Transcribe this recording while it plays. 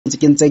ntse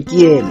ke ntse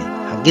ke eme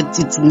ha ke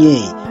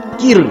tsitsinyehe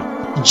ke re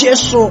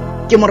Jesu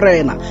ke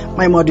morena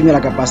maemo a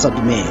dumela ka pasa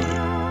dumele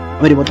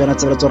di botlana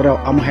tsebeletso re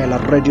amohela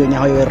radio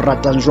nya hayo e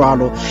ratang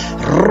jwalo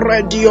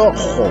radio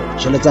go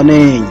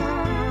jeletsaneng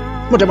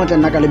motemotla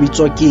nna ka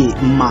lebitso ke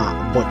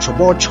Mokoto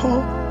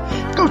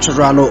ka utho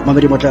jwalo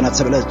mamedi motlana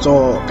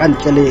tsebeletso ka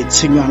ntle le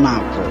tshenyo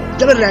nako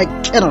jalo re a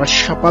kena ra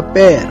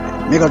shapapere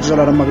mme ka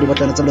jwalo ra mamedi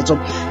motlana tsebeletso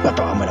ba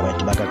ka amohela ba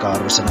tibaka ka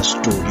re sena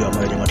studio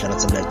mamedi motlana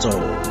tsebeletso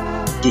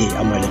ke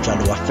amohela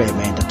jwalo wa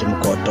feme ntate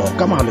Mokoto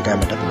ka mahalo ka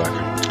metapelo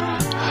ka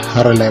ha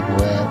re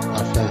leboe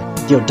afa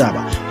ke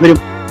Taba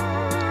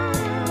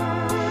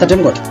tate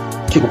Mokoto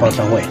ke go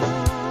paltla ho wena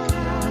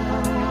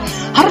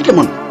ha re ke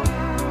mona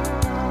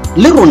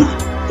le rona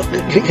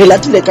re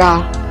latile ka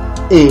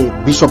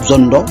Bishop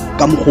Zondo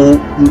ka mgo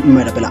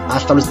mmela pela a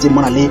hlalositse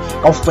mona le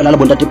kaofela le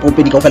bontate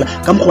popedi kaofela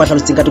ka mgo a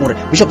hlalositseng ka teng hore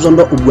Bishop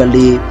Zondo o bua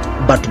le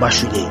batho ba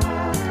shweleng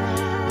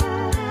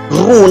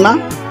rona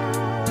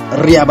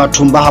re ya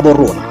bathong ba habo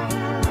rona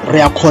re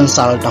ya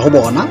consulta ho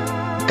bona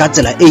ka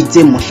tsela e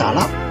itseng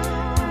mohlala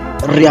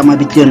re ya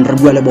mabitleng re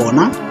bua le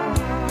bona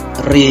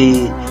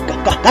re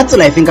ka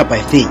tsela e feng kapa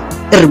e feng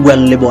e re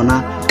buang le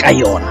bona ka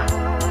yona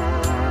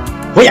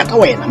ho ya ka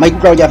wena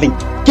maikutlo a ya feng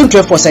ke ntho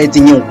e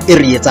fosahetseng eo e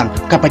re etsang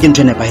kapa ke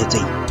ntho e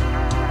nepahetseng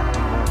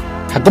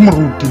ha ke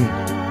moruti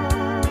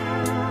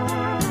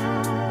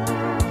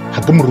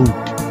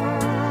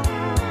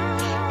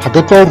ha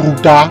ke tlo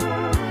ruta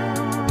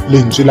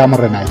lentswe la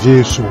morena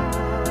Jesu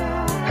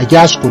ha ke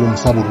a sekolong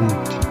sa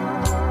boruti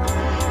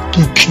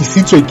ke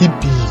tlisitswe ke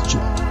pitso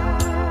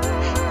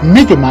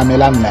mme ke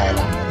mamela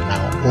nnaela morena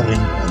o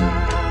reng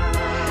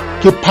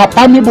ke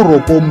phapame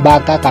borokong ba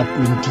ka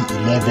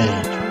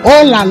 2011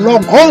 all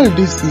along all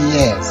these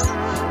years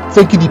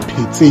tse ke di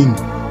phetseng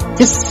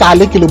ke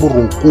sale ke le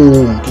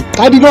borokong ke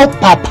qadile ho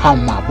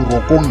phaphama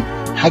borokong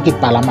ha ke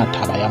palama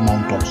thaba ya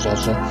Mount of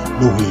Soso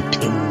le ho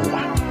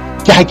etewa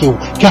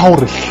ke ha o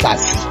re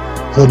hlasi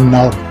ho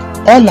nna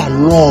all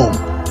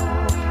along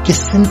ke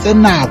sentse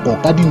nako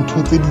ka dintho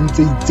tse ding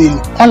tse itseng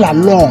all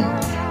along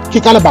ke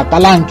ka lebaka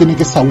lang ke ne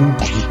ke sa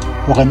utlwi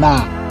hore na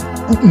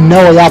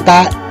neo ya ka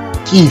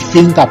ke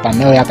feng kapa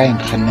neo ya ka e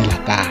nkgannela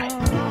kae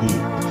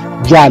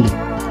jwale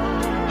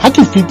ha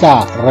ke fitla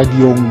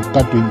radiong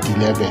ka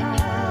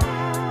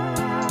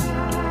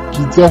 2011 ke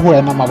itse ho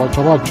ena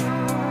mabotjobotjo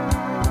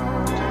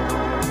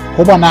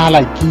ho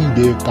bonahala ke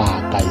ile ka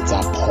etsa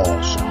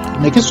phoso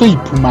ne ke so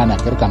iphumana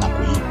ke re ka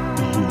nako eo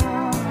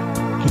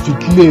ke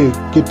fitlile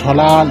ke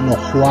thola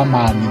lekgowa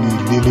mane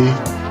le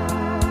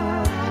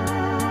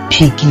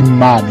phiki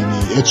mane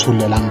e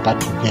tsholelang ka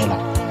thukela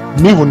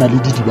mme hona le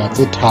didiba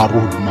tse tharo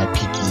hodima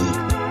phiki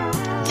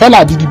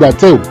fela didiba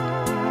tseo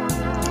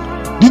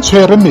di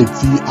tshwere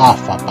metsi a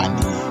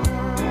fapaneng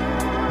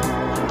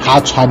ha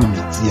tshwane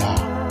metsi a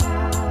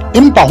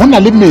empa hona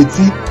le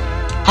metsi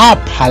a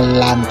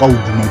phallang ka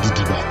hodima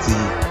didiba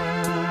tseo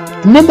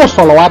mme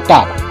mohlolo wa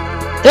taba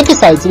e ke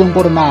sa itsebeng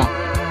gore na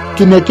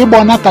ke ne ke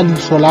bona ka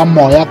leihlo la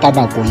moya ka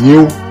nako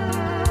eo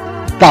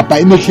kapa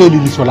e nehle le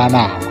leihlo la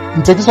nako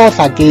ntse ke so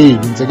hlakele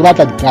ntse ke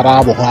batla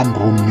dikarabo ho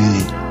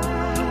andrommeng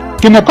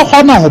ke ne ke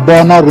kgona ho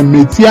bona hore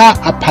metsi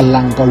a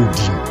phallang ka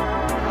hodimo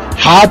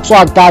ha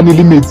tswakane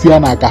le metsi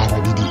ana ka hara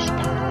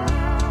didiba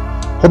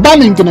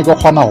hobaneng ke ne ke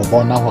kgona ho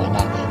bona hore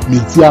na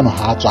metsi ano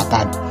ha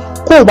tswakane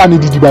ko hobane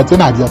didiba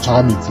tsena di a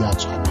tshwara metsi a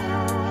tshwana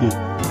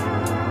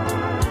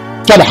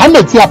jale ha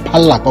metsi a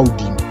phalla ka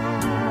hodimo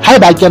ha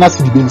eba kena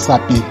sedibeng sa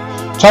pele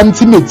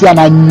tshwantse metsi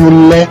ana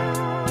nyolle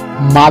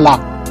mmala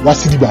wa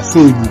sediba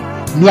seno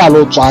mme a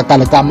lo tswaka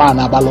le ka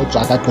mana ba lo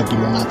tswaka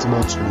qetelong a tsebo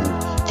tsholo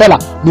fela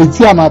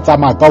metsi ana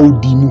tsamaya ka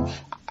hodimo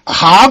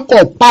ha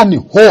kopane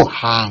ho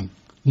hang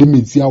le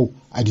metsi ao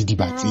a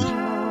didibatseng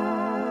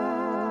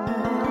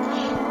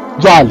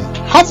jwale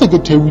ha se ke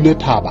theohile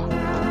thaba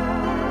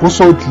ho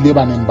so tlile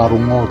baneng ba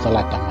rongwa ho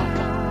tlala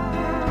matla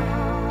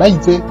ba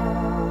itse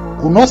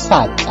o no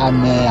sa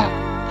tlameha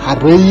ha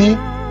re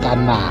ka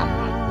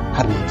nama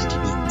ha re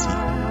didibetse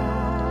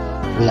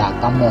re ya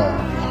ka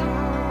moya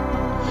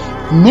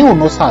mme o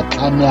no sa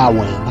tlameha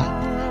wena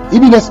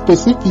ebile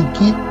specific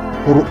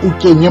hore o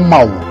kenye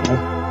maoto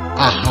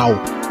a hao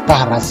ka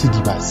hara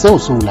sediba seo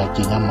se o la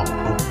kenya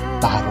maoto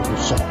ka hare ho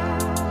sona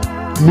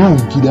mme o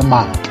nkile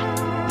matla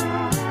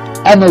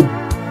ene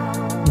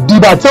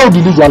diba tseo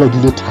di le jwalo di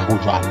le tharo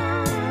jwalo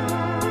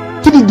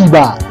ke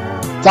diba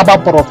tsa ba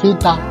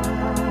profeta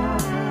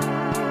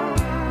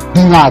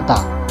dingaka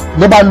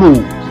le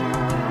baloyi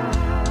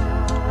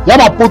ya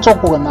ba potso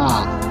gore na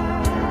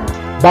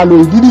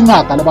baloyi di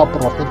dingaka le ba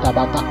profeta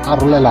ba ka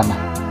arolelana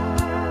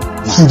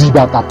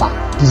sediba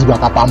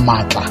kapa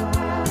matla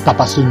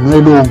kapa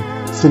senwelong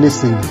se le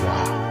seng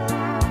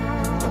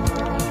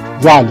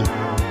jwale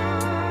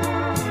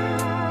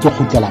ke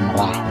kgutlela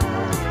morao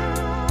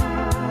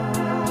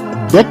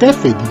beke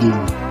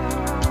fedileng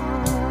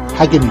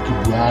ha ke ne ke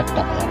bua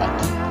taba ya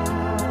batho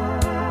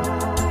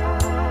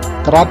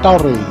ke rata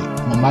hore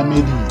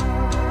momamedi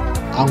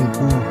a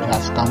nkutlwa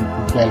se ka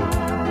nkutlwela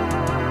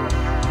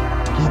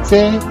ke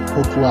itse ho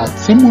tloha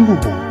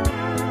tshimoloho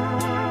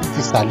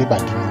e sa le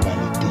badimo ba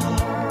le teng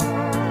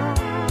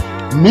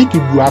mme ke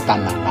bua ka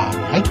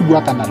nalane. Ha ke bua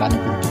ka nalane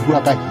ke bua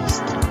ka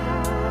history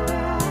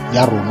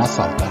ya rona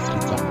South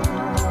Africa.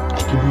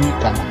 Ha ke bue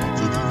ka naha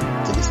tse ding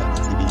tse ke sa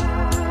tsebeng.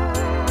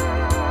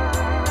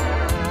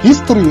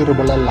 History re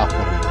bolella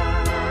hore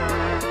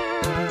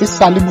e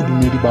sale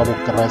bodumedi ba bo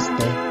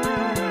Kreste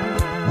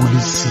bo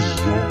le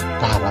siyo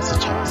ka hara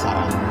setjhaba sa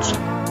rantsho.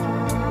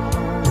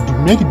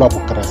 Bodumedi ba bo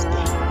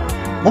Kreste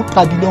bo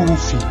qadile ho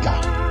fihla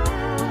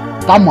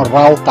ka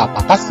morao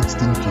kapa ka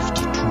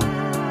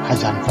 1652 ha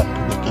Jan van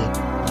Riebeeck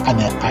a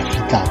ne a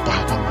fihla ka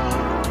hara naha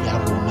ya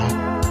rona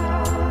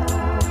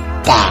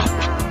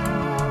Taba.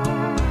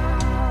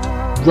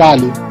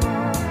 Jwale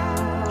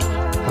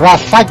ra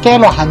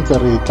hlakelwa ha ntse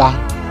re tla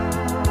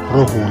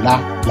re hola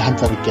le ha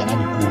ntse re kena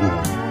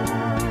dikolong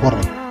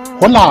hore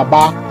ho la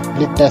ba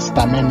le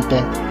testamente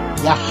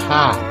ya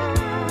kgale,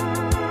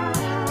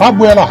 ba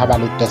boela ha ba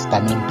le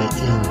testamente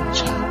e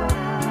ntjha.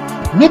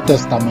 Mme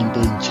testamente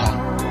e ntjha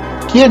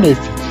ke ena e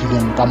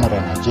fihlileng ka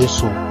morena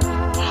Jesu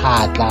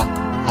ha tla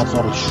a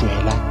tlo re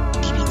shwela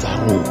dibi tsa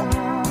rona.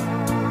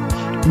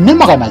 Mme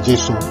morena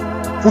Jesu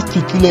o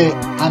fihlile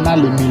a na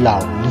le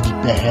melao le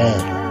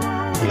dipehelo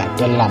ho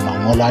latella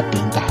mangolo a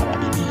teng ka hara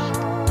Bibele.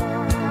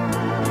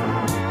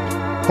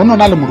 Ho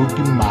nona le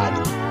moruti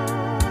mmadi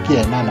ke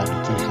yena a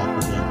dutse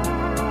hlakoreng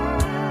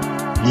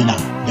lena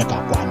le ka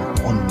kwano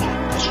ho nna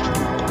ka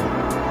studio.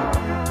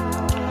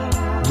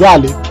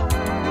 Jwale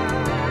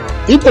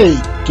ebe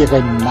ke re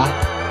nna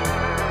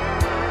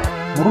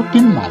moruti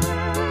mmadi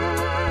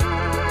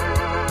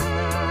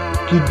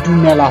ke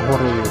dumela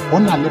hore ho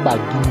na le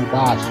badimo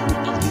ba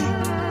hlokileng,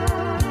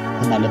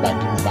 ho na le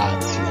badimo ba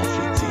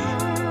tshilafetseng.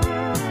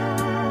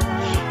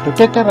 Re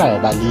keke ra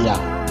baleya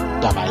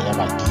taba ya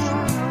badimo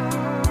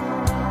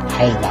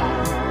haeba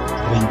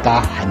re nka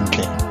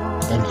hantle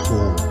ka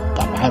dihlooho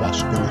kapa haeba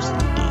sekolo se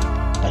le teng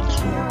ka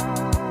dihlooho.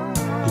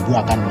 Ke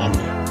bua ka nna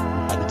le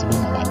ha ke tsebe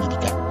mamamedi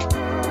ka ntle.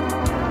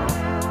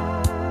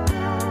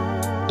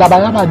 Taba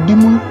ya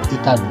badimo e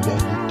tla dula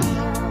e le teng,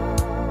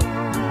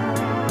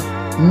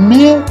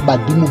 mme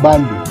badimo ba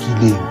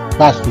lokileng,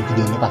 ba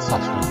hlokileng le ba sa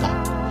hlokang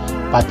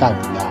ba tla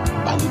dula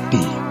ba le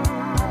teng.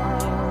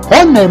 Ho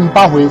ne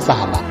mpa ho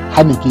etsahala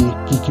ha ne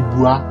ke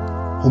bua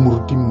ho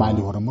moruti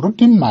mmali hore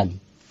moruti mmali,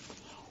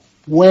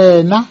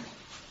 wena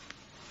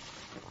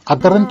a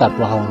ka re ntate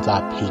wa hao ntse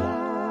a phela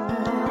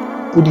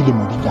o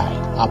dilemo di kae?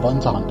 A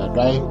bontsha hore ntate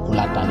wa hae o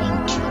latana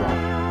nthiwa.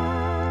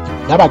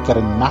 Ya ba ke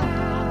re nna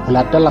ho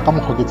latela ka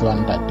mokgwa ke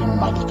tsebang ntate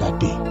mmali ka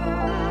teng,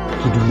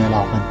 ke dumela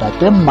hore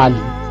ntate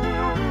mmali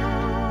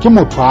ke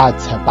motho a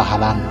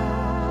tshepahalang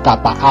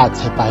kapa a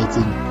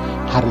tshepahetseng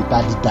ha re ta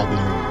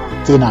ditabeng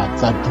tsena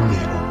tsa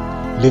tumelo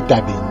le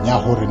tabeng ya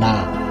hore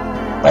na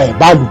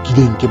ba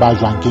lokileng ke ba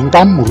jwang. Ke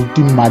nka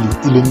moruti mmali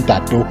e le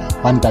ntate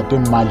wa ntate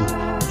mmali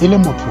e le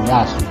motho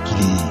ya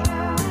hlokileng,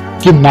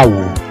 ke nna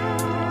o.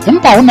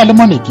 Empa hona le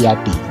mone ke ya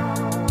teng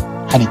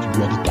ha ne ke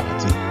bua ditaba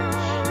tsena.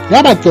 Ya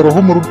ba ke re ho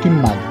moruti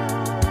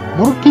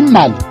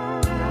mmali,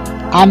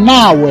 a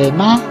na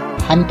wena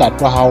ha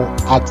ntate wa hao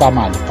a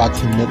tsamaya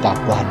lefatsheng le ka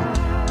kwano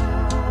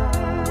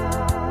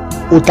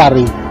o tla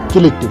re ke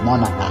le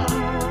temona na?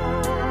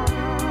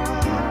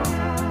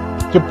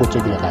 Ke potso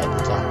ke le ka e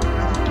botsa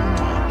moruti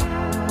mmali.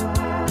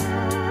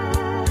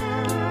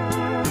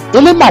 E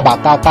le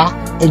mabaka ka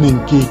e neng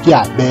ke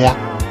a beya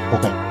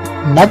hore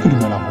nna ke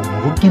dumela ho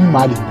moruti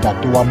mmali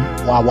ntate wa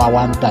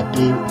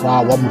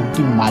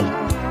moruti mmali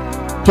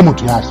ke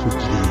motho ya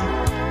hlokileng,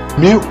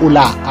 mme o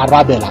la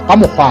arabela ka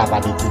mokgwa a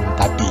arabetseng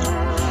ka teng.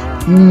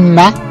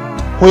 Nna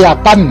ho ya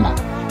ka nna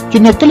ke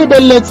ne ke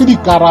lebelletse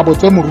dikarabo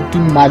tse moruti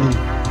mmali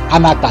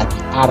ana ka di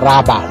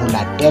araba ho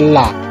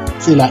latella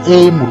tsela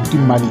e moruti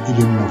mmali e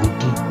leng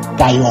moruti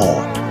ka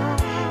yona.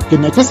 Ke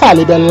ne ke sa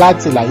lebella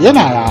tsela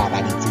ena ya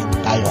arabetseng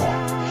ka yona,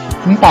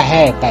 empa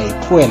he ka e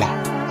tlohela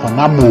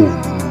hona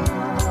mono.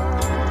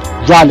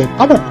 Jwale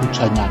ka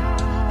bokgutshwanyane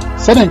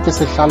se ne ke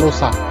se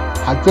hlalosa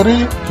ha ke re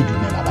ke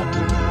dumela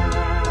badimo.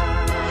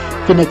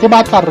 Ke ne ke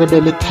batla re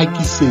be le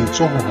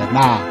tlhakisetso hore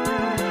na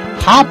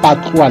ha ba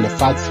tloha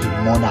lefatsheng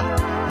mona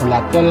ho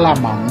latella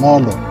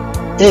mangolo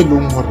e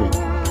leng hore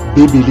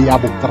Bibele ya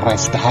bo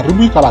Kreste, ha re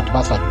bue ka batho ba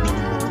sa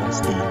dumeleng bo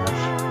Kreste,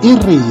 e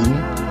reng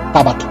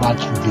ka batho ba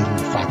tlileng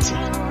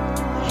lefatsheng.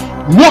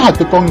 Mme ha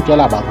ke tlo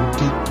nkela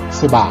baruti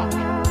sebaka,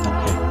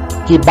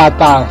 ke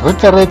batla re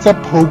tle re etse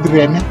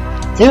program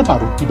e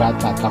baruti ba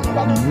tlatlang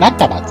hobane nna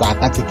taba tsa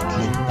ka tse ke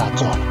tlileng ka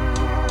tsona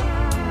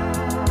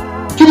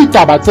ke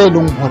ditaba tse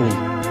leng hore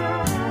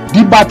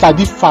di batla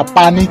di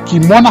fapane. Ke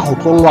mona ho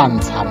tlo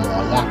lwantsha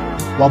moya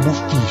wa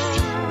bofifi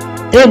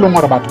e leng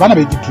hore batho bana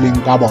ba ke tlileng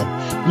ka bona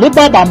le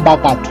ba bang ba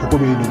ka thoko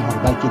be leng hore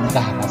ba kene ka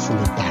hara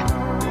selekane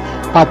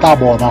ba tla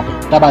bona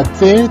hore taba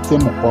tse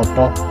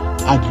Mokoto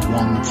a di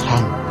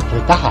lwantshang re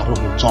ka hare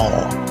ho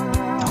tsona.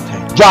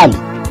 Jwale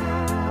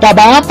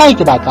taba ya ka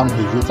ke batlang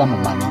ho etsa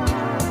momamedi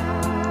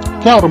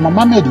ke hore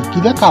momamedi ke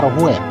ile ka re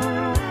ho wena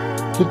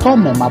ke tlo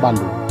mema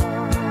balong,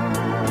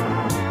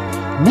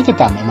 mme ke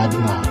tla mema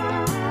dingaka,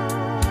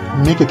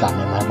 mme ke tla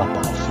mema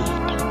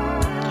baprofeta.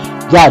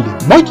 Jwale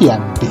mo ke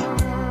yang teng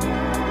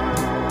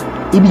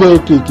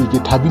ebile ke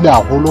thabile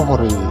haholo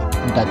hore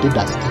ntate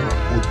Dusty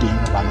o teng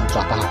ba no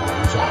tswa ka hara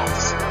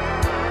jazz.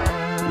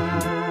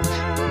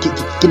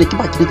 Ke ne ke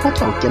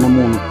batla ho kena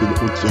mono pele o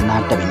kena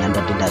tabeng ya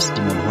ntate Dusty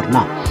mono hore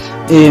na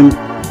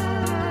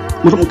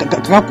mohlomong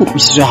ka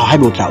kutlwisiso ha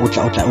ebe o tla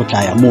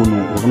ya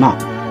mono hore na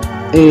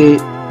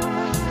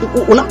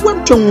o la bua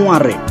ntho nngwe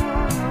re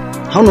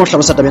ha o no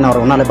hlalosa tabeng hore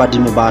o na le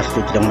badimo ba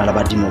hlwekileng, o na le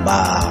badimo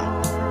ba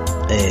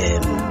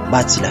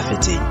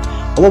tshilafetseng.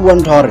 O bua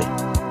ntho hore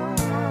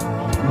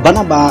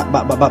bana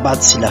ba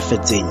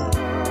tshilafetseng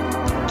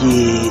ke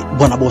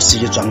bona bo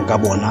sejetswang ka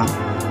bona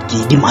ke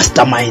di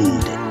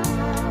mastermind.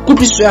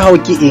 Kutlwisiso ya hao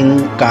ke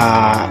eng ka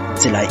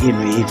tsela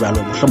eno e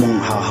jwalo, mohlomong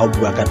ha o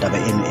bua ka taba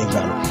eno e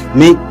jwalo,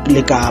 mme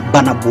le ka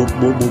bana bo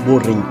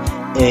reng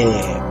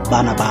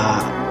bana ba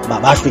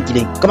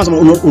hlwekileng ka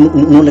matsamo o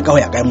le ka ho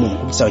ya kae mono,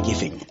 kutlwisiso ke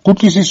efeng?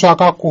 Kutlwisiso ya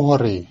ka ke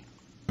hore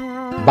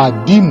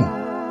badimo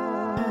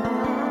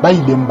ba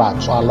ileng ba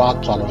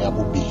tswalo ya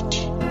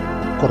bobedi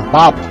gore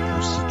ba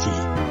phositswe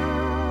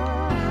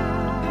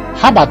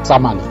ha ba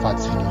tsamaya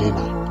lefatsheng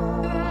lena,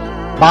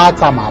 ba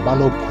tsamaya ba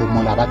lo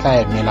phomola, ba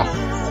tla emela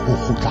ho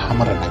kgutla ha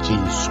morena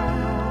Jesu.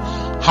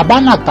 Ha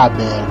bana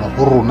kabelo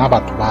ho rona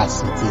batho ba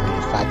setseng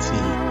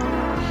lefatsheng,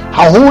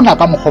 ha hona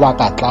ka mokgwa ba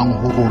ka tlang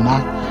ho rona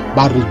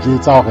ba re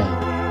jwetsa hore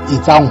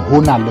etsang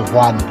hona le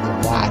hwane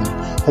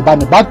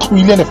hobane ba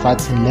tlohile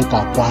lefatsheng le ka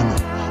kwano,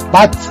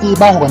 ba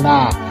tseba hore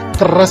na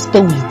Kreste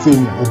o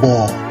itseng ho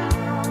bona.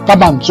 Ka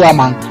mantswe a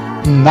mang,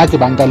 nna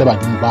ke banka le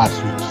badimo ba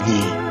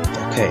hlwekileng.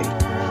 Okay,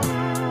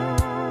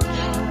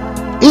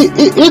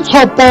 e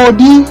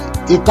tshopodi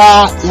e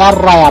ka ya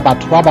raya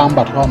batho ba bang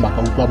ba ka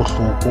utlwa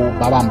bohloko,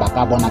 ba bang ba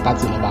ka bona ka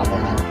tsela ba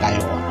bonang ka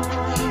yona.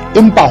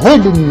 Empa ho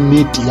le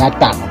nnete ya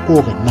taba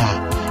ko hore na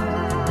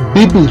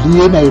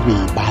Bibele ena e re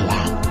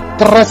balang,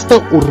 Kreste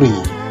o re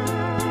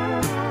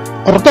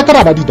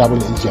ka ba di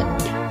double agent.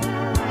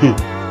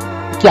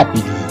 Ke a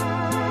pele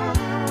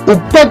o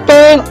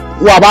pete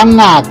wa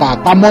bangaka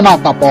ka mona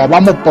kapa wa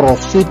ba mo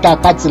profeta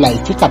ka tsela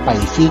efe kapa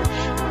efe,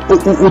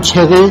 o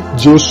tshwere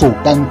Jesu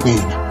ka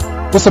nqena,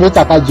 o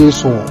sebetsa ka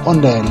Jesu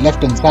on the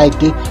left hand side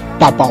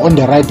kapa on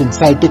the right hand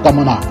side ka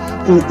mona,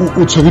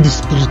 o tshwere di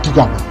spirit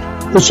ka mona,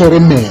 o tshwere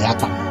meya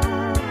ka mona.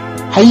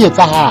 Ha e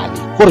etsahale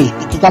gore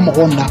ke ka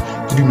mogonna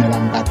ke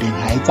dumelang ka teng,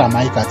 ha e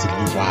tsamaye ka tsela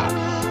e jwalo.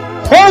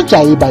 Hoja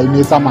e ba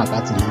ene tsamaya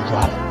ka tsela e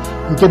jwalo,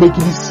 nkebe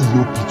ke le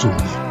siyo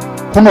pitsong e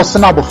ho no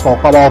sena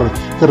bohlokwa ba hore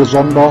ke re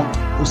Zondo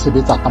o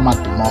sebetsa ka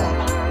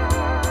matimola.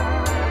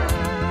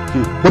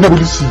 Ho ne bo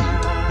le siyo,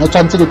 no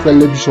tshwantse ke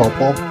tlwelle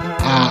bishopo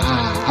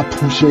a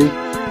pushe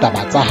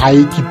taba tsa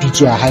hae, ke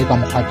pitso ya hae ka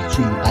mokgwa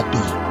bitsweng ka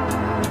teng.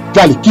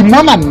 Jwale ke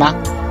mona nna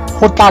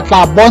go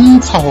tla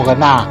bontsha hore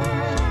na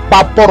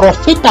ba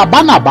profeta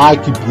bana ba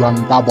ke buang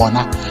ka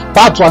bona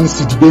ba tswang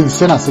sedibeng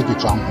sena se ke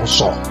tswang ho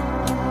sona,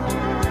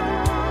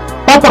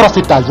 ba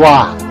profeta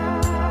jwang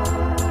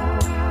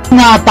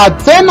ngata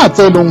tsena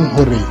tse leng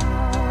hore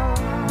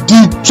di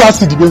tswa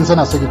sedibeng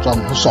sena se ke tswang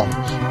ho sona,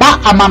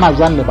 ba amana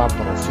jwang le ba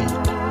profeta,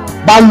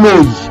 ba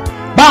loi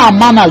ba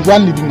amana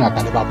jwang le dingaka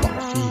le ba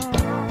profeta.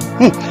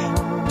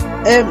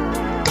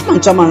 Ka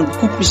mantswe a mang,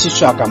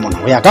 kutlwisiso ya ka mona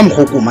ho ya ka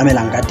mokgwa o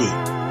mamelang ka teng,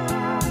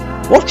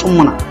 o tjho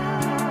mona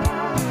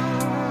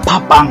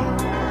phapang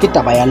ke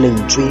taba ya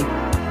lentswe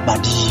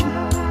badimo,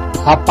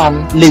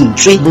 phapang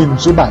lentswe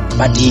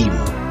badimo.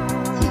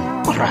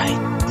 Alright,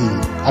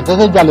 a ka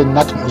re jale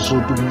nna ke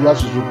Mosotho, bua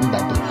Sesotho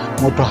ntate,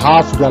 motho ha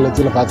a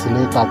furaletse lefatshe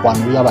le ka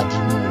kwano ya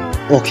badimo.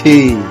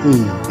 Okay,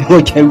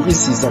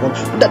 utlwisisa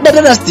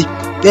Dada Dusty,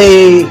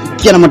 ke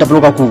yana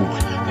motapelo ka kuwa.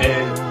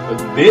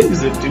 There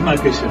is a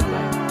demarcation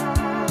line.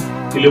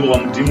 Ke leboga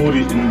modimo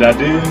uri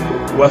ndade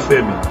wa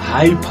feme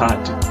high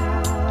party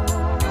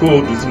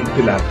ko dutse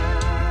mpilaka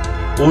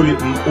uri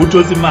o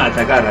totse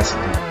matla ka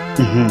rasidi.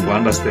 You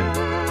understand?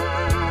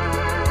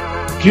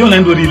 Ke yona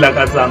ndo ri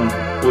lakatsang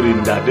uri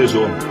ndade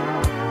zona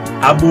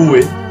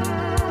abuwe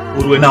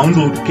uri wena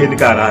unzo keni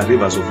ka hara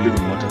rivers of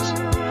living waters,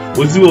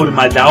 o tsibe uri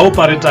matla a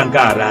operatang ka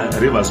hara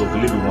rivers of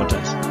living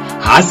waters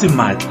ha se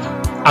matla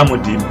a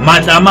modimo,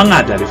 matla a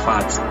mangata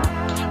lefatshe.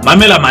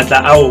 Mamela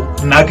matla ao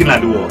nna ke na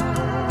le wona.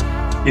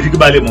 E ke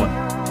ba le mona.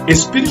 A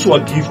spiritual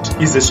gift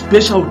is a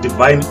special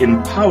divine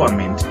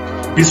empowerment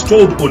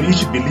bestowed on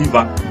each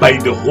believer by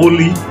the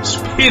Holy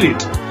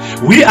Spirit.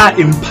 We are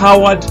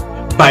empowered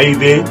by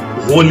the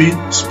Holy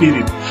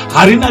Spirit.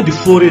 Harina the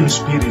foreign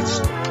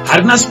spirits,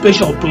 harina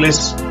special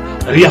place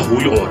ria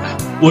holy order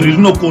or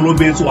no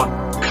kolobetswa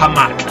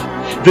kamatla.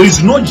 There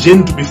is no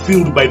gen to be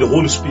filled by the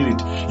Holy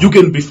Spirit. You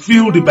can be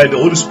filled by the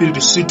Holy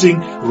Spirit sitting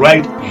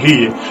right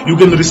here. You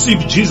can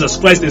receive Jesus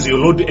Christ as your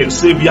Lord and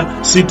Savior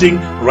sitting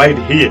right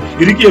here.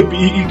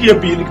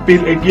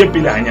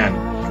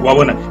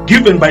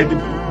 Given by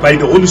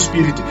the Holy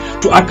Spirit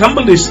to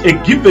accomplish a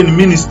given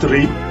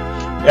ministry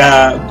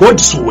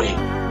God's way.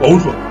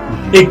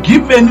 A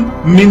given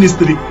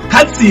ministry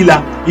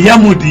katsila ya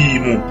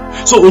mudimu.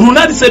 So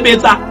runa di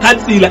sebetsa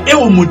katsila e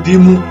o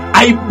mudimu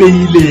ai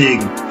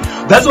beileng.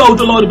 That's why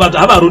the Lord about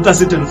have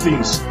certain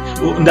things.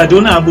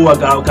 Ndadona abuwa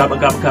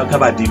ka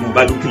badimo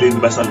balukileng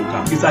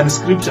basalukang. It's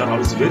unscriptural,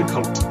 it's very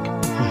cultic.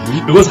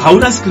 because ha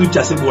una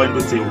scripture se buang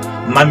ntho tseo.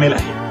 Mamela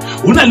he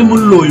una le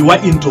molloi wa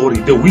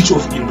Endori, the witch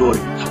of Endori,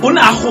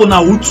 una a gona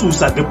ho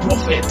tsusa the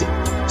prophet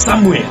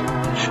Samuel,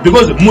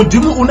 because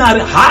modimo una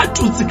re ha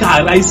tutsi ka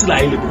hara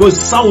Israel, because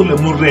Saul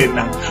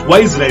morena wa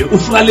Israel o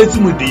flaletse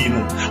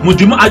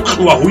modimo a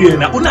tloa ho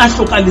yena, una a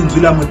hloka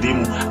lentswe la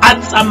modimo a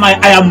tsamaya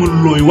a ya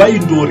molloi wa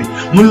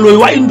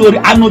Endori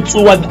a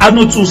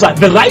no tsusa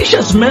the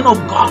righteous man of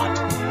God.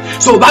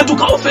 So batho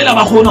kaofela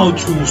ba gona ho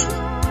tsuswa,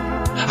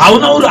 ha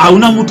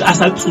una motho a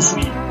sa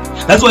tsuswi.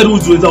 That's why we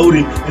do it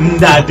already.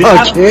 That's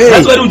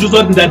why we do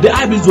it. That the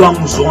Abidjan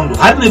Musondo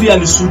had never a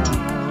Lesotho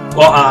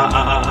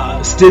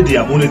or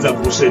stadium on a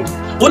crusade.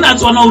 On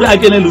that's one hour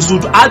again,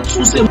 Lesotho. Add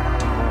to say,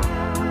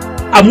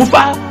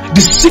 Amufa,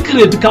 the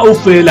secret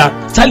Kaofela,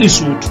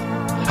 Salisut.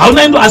 How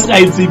nine to ask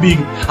I big?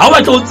 How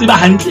I told Siba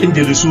handling in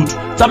the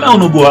Lesotho. Some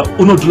Onoboa,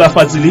 Unodula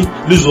Fazili,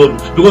 Luzon,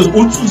 because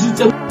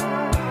Utsuzi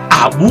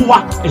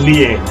Abua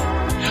Lien.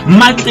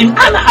 Matling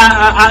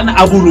an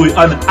Abului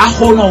and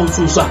Ahona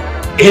Utsusa.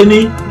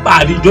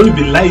 Anybody don't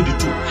be lied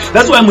to.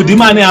 That's why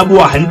Mudimane Abu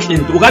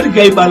handling. Ugati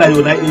Gaibala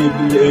Yona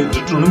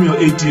Deuteronomy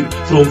 18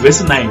 from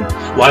verse 9.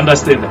 We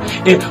understand.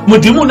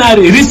 Mudimu na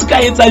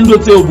riska etsa ndo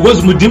tseo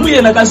because mudimu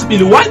yena ka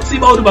spili what's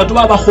about batho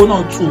ba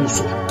gona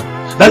tsuso.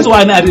 That's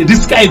why na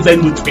riska etsa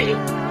ndo tseo.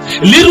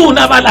 Le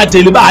rona ba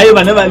latele ba hae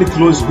ba ne ba le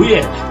close ho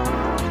yena.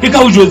 Ke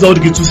ka o jwetsa hore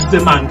ke tsusitse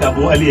mang ka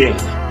bo ali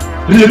yena.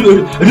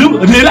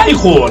 Re la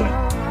ikgona.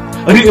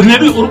 Re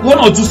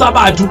gona o tsusa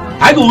batho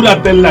ha ke o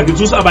rapella ke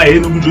tsusa ba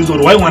heno mo jwetsa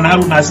hore wa ngwana a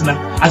rona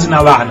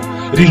asina bana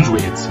re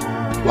njwetse.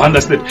 You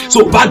understand?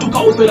 So batho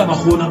kaofela ba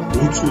gona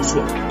ho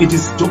tsuswa. It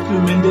is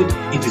documented,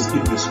 it is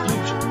in the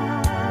scripture.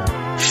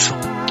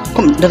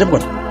 Come let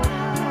it.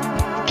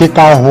 Ke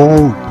ka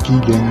ho ki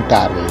leng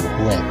tare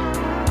ho wena.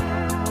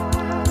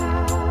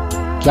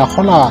 Ke a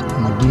gola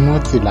modimo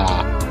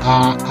tsela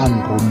a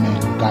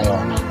nromeng ka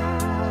yona.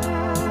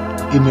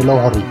 E ne le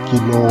hore ke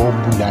lo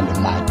bula le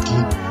mati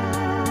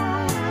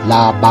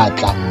la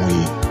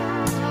batlangwe.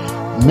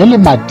 Mme le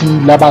mati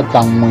la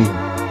batlangwe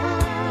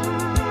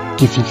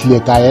ke fihlile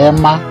ka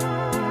ema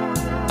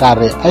ka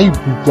re a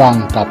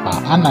ikutlwang kapa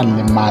a nang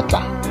le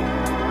matla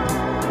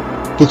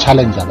ke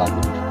challenge ba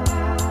lona.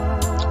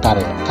 Ka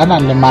re a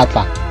nang le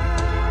matla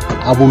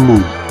a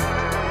boloi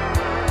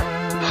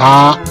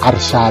ha a re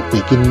shape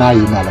ke nna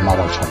yena le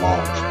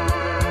mabotjhabotjha.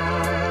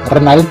 Re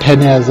na le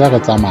 10 years re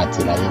tsamaya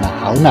tsela ena,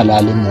 ha ona le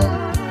a le mong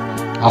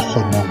a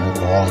kgonang ho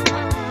rotla.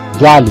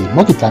 Jwale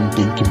mo ke tlang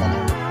teng ke mona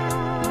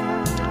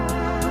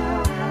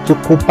ke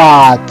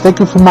kopa tle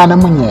ke fumane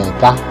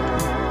monyetla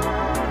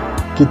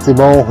ke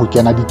tsebo ho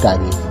kena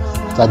ditabeng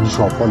tsa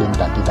Bishop le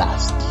Ntate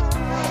Dusty.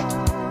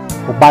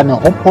 Hobane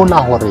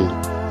hopola hore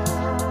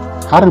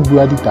ha re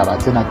bua ditaba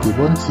tsena ke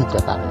bontshitse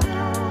ka re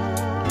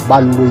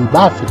balloi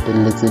ba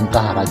fetelletseng ka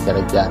hara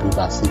kereke ya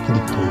Rivers ke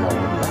di-prayer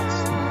warriors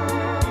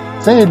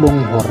tse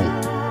leng hore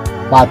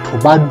batho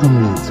ba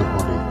dumetse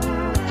hore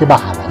ke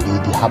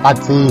bahalaledi ha ba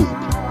tsebe.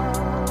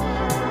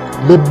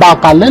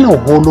 Lebaka le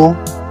leholo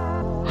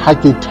ha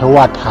ke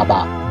thewa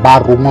Taba ba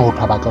rongwe ho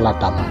thaba tla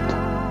tamata.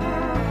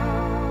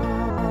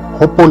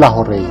 Hopola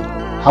hore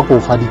ha ko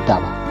fa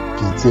ditaba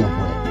ke itseng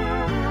ho wena.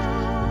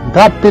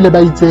 Nka pele ba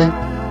itse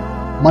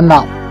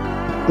mona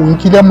o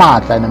nkile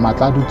matla ne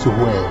matla a dutse ho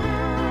wena.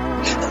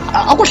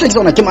 A go hlekisa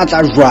ona ke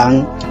matla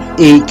jwang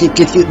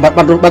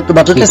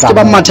batho tle se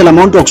ba mathela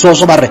mount of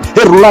so ba re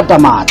e rula ta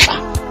matla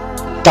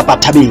kapa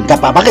thabeng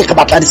kapa ba re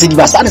batla di se di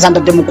ba sane sa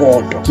Ntate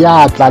Mokoto. Ke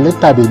a tla le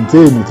tabeng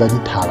tseno tsa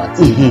dithaba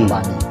tse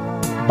bane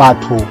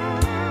batho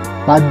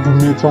ba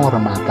dumetse hore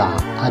matla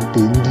a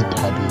teng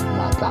dithabeng,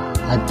 matla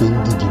a teng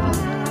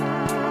didibeng.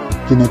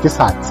 Ke ne ke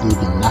sa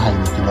tsebe nna ha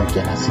ne ke lo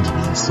kena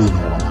sedibeng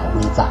seno bona ho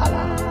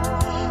etsahalang.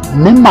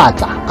 Mme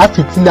matla a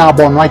fitlile a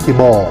bonwa ke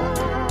bona.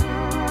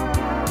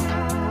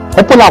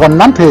 Hopola go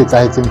nna ntho e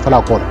etsahetseng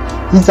fela kore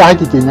itse ha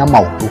ke kenya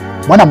maoto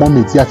mona mo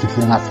metsi a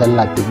fitlileng a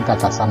fella teng ka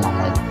tlasa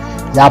mangwele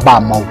ya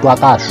ba maoto a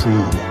ka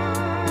shwele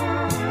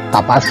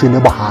kapa a shwele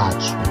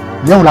bohatsu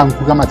le ho la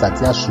nkuka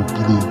matsatsi a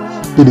supileng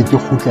pele ke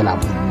kgutlela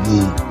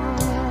bonneng.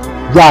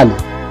 Jwale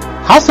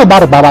ha se ba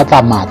re ba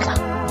batla matla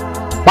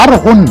ba re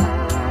ho nna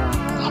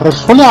re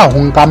hloleha ho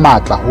nka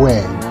matla ho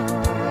wena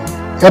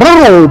e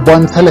re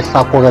bontshe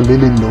lehlakore le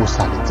leng le o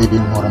sa le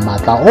tsebeng hore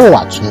matla o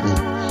a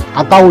tshwereng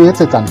a ka o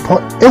etsetsa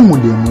ntho e nngwe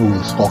le nngwe o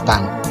e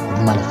hlokang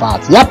hodima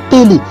lefatshe. Ya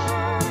pele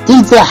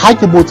itse ha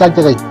ke botsa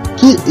ke re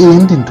ke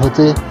eng dintho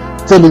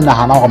tse le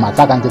nahana hore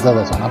matla ka nketsa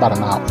tsona ba re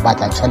na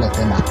batla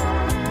tjhelete na.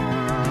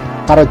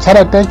 Ka re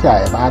tjhelete ke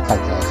a e batla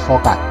ke a e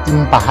hloka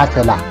empa ha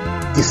fela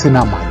e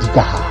sena madi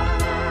ka hare.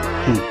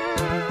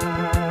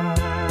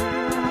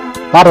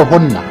 Ba re ho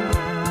nna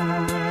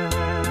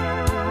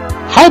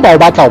ha ba o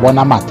batla ho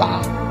bona matla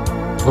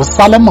re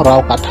sale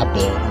morao ka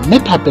thapelo, mme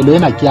thapelo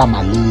ena ke ya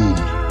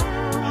maleme.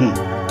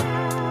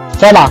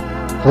 Fela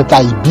re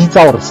tla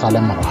ibitsa hore sale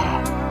morao.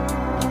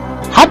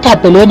 Ha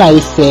thapelo ena e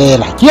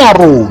fela ke ya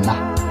rona.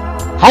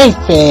 Ha e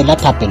fela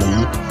thapelo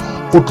e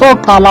o tlo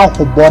qala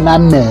go bona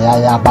meya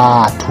ya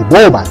batho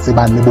bo ba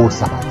tsebang le bo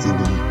sa ba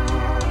tsebeng.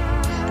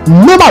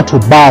 Mme batho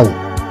bao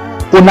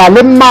o na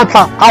le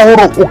matla a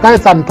hore o ka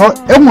etsa ntho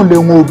e nngwe le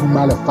nngwe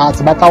hodima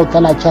lefatshe, ba tla o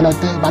tlela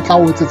tjhelete, ba tla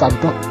o etsetsa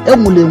ntho e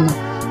nngwe le nngwe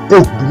e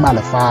hodima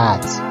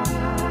lefatshe.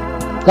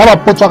 Ya ba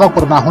potsa ka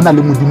gore na hona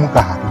le modimo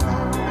ka hare na.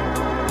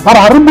 Mara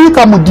ha re bue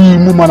ka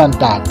modimo mona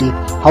ntate,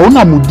 ha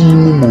hona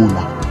modimo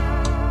mona.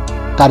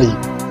 Kare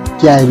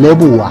ke a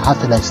leboha ha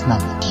fela e sena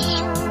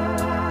modimo,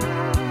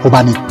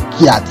 hobane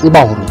ke a tseba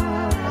hore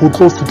ho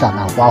tlo fitla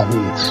nako a ho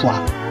shwa.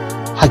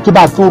 Ha ke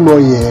batle lo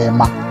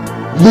yema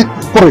le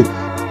gore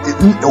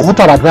ho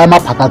tla batla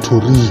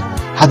maphakathoring,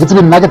 ha ke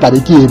tsebe nna ke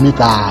tlabe ke eme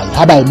kae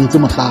ha ba emetse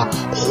mohla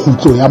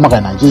khutlo ya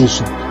Morena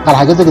Jesu. Kare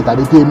ha ke tsebe ke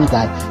tlabe ke eme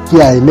kae,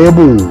 ke a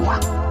leboha.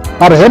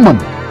 Bare hemon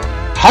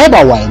ha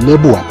ba wa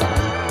leboha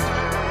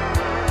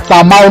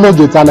tsamao lo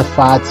jetsa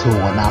lefatshe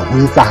hona ho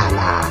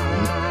etsahalang.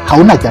 Ha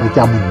hona kereke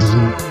ya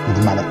modimo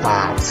hodima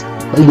lefatshe,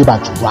 ba ile ba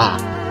tjwa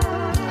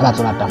ha ba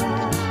tsona tama.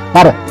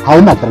 Bare ha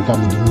hona kereke ya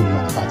modimo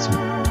hodima lefatshe,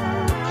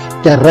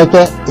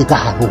 kereke e ka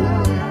hare ho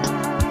motho.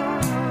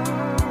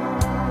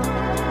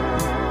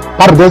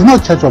 But there's no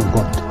church of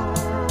God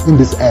in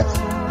this earth.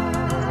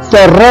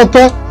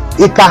 Kereke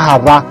e ka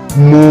hara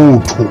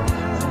motho.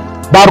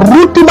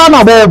 Baruti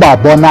bana bo ba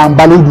bonang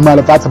ba le hodima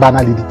lefatshe ba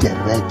na le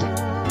dikereke,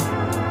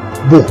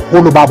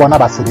 boholo ba bona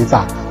ba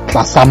sebetsa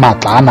tlasa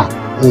matlana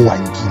o wa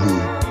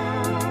nkileng.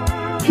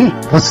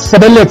 Re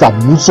sebeletsa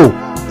mmuso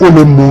o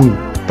le mong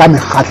ka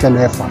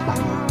mekgahlelo e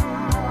fapaneng.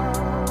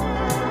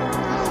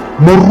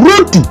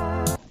 Moruti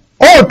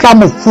o tla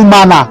mo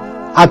fumana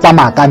a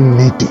tsamaya ka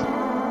nnete,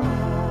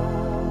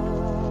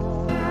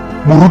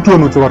 moruti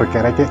ono tseba hore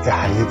kereke e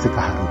haetse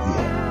ka hare ho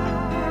yena.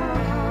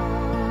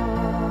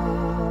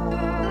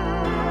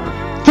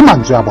 Ke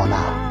mantswe a bona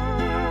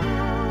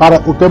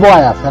bare o kebe wa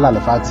ya fela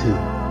lefatsheng,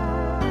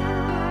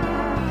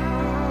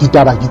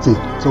 ditaba ke tse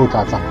o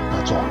tla tsamaya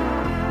ka tsona.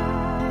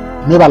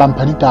 Mme ba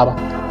lampha ditaba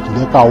ke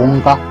le ka o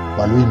nka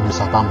wa lo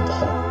inwesa ka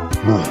nkgo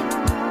le wena.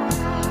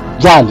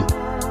 Jale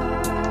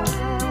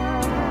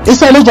e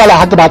se le jala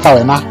ha ke batla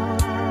wena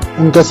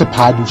o nke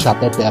sephadi o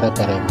shape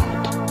pere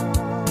mate,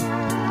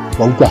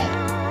 wa utlwa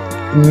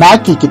nna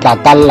ke tla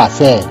talla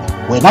fela,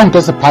 wena o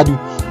nke sephadi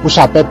o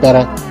shape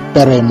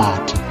pere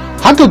mate.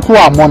 Ha ke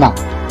tloa mona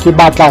ke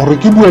batla hore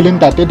ke bue le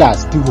ntate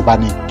Dusty,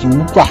 hobane ke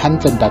utlwa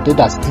hantle ntate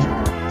Dusty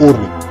o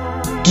re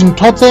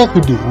dintho tse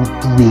re di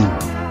rutuweng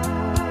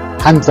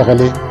ha ntse re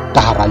le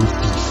ka hara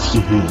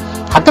lefifi.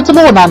 Ha ke tsebe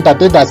hona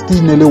ntate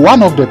Dusty ne le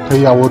one of the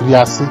prayer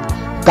warriors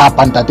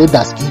kapa ntate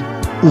Dusty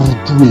o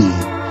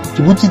rutuweng. Ke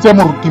botsitse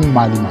moruti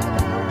mmali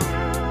mara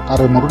ka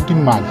re moruti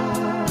mmali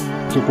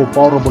ke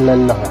kopa hore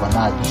bolelle hore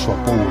na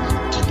bishop o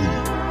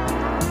rutileng.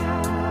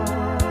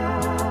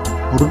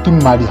 Moruti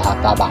mmali ha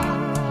ka ba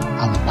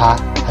ampha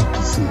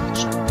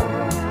tlhakisetso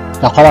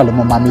ka kgola le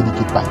mo mamedi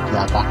ke paki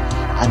ya ka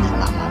a neng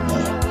a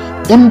mamela,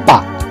 empa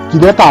ke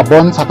ile ka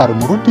bontsha ka re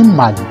moruti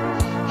mmali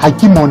ha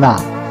ke mona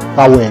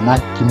ka wena,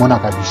 ke mona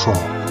ka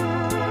bishop.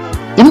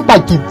 Empa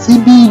ke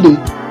tsebile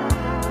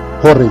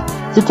hore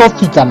e tlo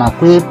fitla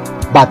nako e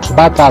batho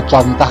ba tla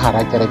tswang ka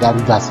hara kereke ya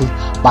Rudase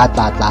ba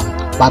tlatlang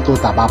ba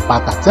tlotla ba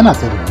paka tsena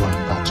tse re buang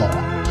ka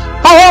tsona.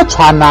 Ka ho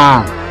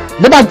tshwanang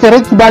le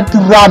bakereki ba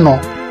Tirano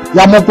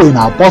ya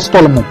Mokoena,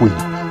 Apostol Mokoena,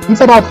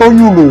 ntse ba tlo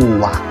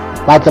nyoloha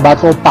ba tle ba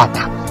tlo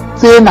paka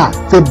tsena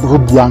tse re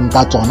buang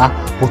ka tsona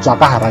ho tswa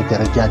ka hara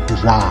kereke ya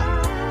Tirano.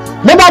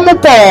 Le ba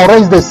Mokoro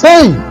is the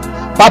same,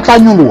 ba tla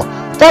nyoloha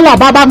fela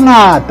ba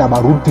bangata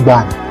baruti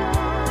bana.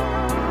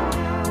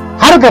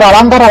 Ha re kera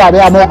bangara ba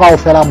beya mo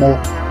kaofela mo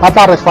ba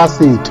tla re fa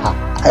setha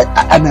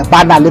ane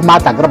bana le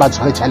matla ke re ba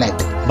tshware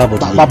tjhelete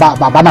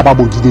bana ba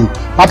bodileng,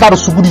 ba tla re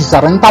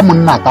sokodisa re nka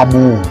monna ka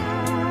moo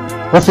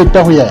re fete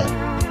ho yena,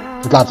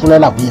 re tla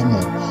tlolela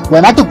boemong.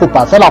 Wena ke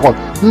kopa fela gore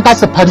nka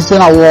sephadi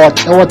sena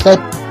otle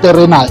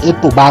terena e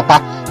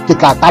tobaka, ke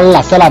tla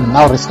kalla fela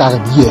nna hore se ka re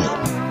diela.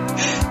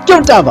 Ke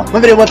Taba ba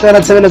bere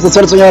botlela tshebeletso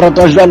tshebetso ya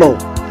rata jalo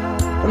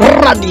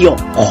radio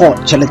go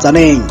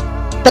tšheletsaneng.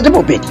 Tate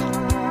Bobedi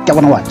ka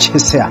bona wa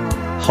tšhesea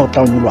ha o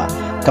tla o nyolwa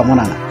ka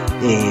monana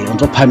o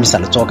ntso phamisa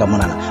letsoho ka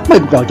monana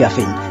maikutlo a ke a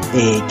feng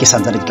ke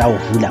santse ke tla o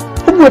hula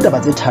o bua taba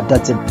tse thata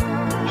tse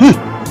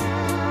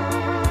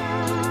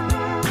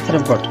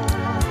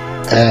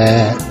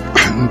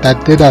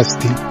ntate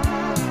Dusty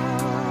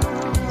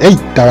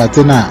taba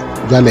tsena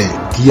jwale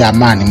di ya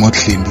mane mo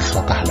tlheng di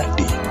hlokahala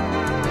teng.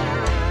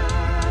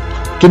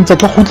 Ke ntse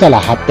ke kgutlela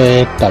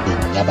hape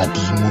tabeng ya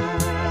badimo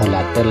ho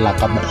latella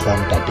ka mokgwa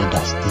ntate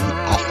Dusty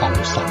a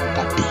hlalosang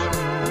ka teng.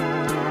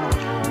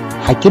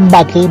 Ha ke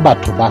batle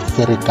batho ba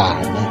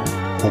ferekane,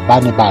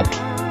 hobane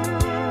batho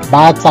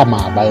ba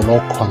tsamaya ba ilo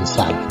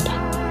consulta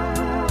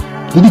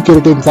le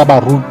dikerekeng tsa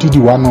baruti di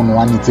one on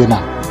one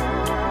tsena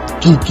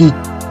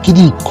ke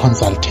di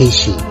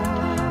consultation.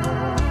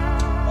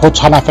 Ho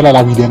tshwana fela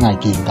la o ile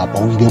ngakeng kapa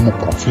o ile mo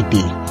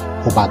profiteng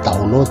ho batla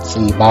ho lo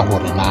tseba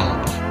hore na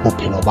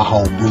bophelo ba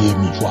hao bo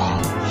eme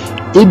jwang,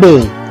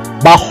 ebe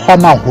ba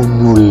kgona ho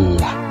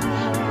nyolla.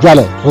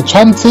 Jwale re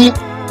tshwantse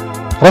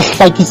re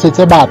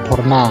hlakisetse batho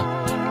hore na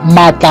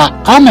matla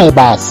ana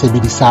ba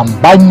sebedisang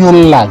ba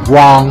nyolla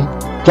jwang,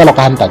 jwalo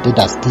ka ntate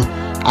Dusty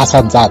a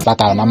santsa tla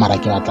ka yona mara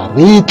ke batla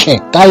re tle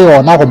ka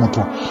yona go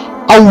motho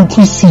a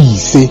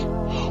utlwisise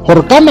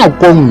gore ka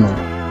nako nngwe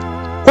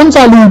o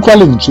ntse le utlwa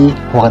lentswe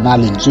gore na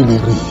lentswe le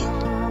reng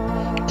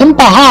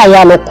empa ha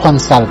ya lo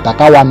consulta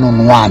ka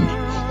one-on-one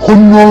go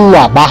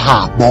nyollwa ba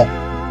habo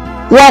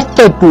wa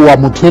fetoa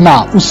motho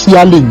ena o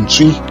sia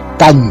lentswe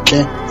ka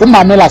ntle o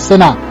mamela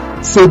sena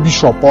se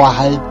bishop wa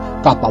hae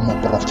kapa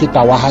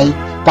moprofeta wa hae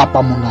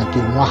kapa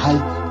mongakeng wa hae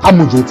a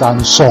mo jwetsang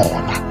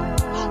sona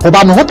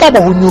hobane ho tla ba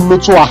ho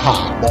nyollotswe wa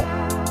habo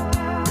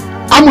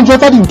a mo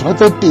jwetsa dintho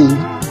tse teng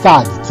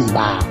tsa di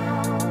tsebang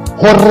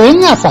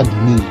horeng a sa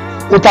dumele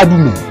o tla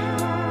dumela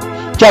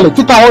jalo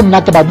ke ka ho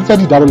nna ke ba bitsa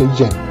di double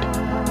agent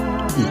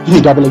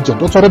ke double agent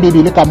o tsore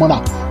bebele ka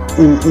mona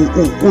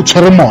o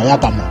tshwere moya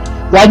ka mona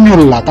wa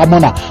nyolla ka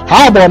mona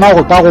ha bona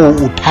go ka go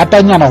o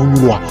thatanyana ho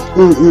nyolwa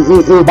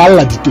o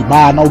balla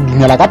ditemana o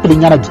dumela ka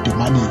pelenyana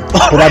ditemaneng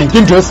hobane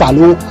ke ntho e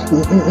sale o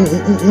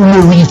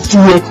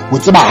ifuwe o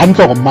tseba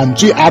hantle go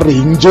mantswe a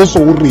reng Jesu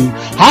o reng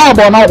ha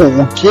bona go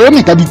o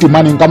kene ka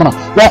ditemaneng ka mona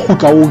wa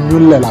khutla o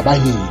nyollela ba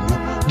heno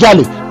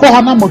jale go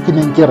hana mo ke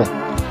neng kere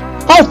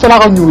ka o fela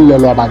go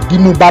nyollelwa ba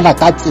dimo bana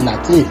ka tsela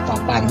tse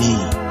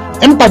fapaneng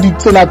empa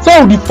ditsela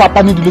tseo di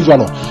fapane di le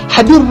jalo ha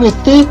di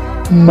refe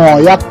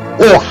moya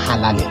o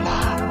halalela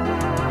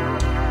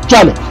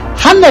jalo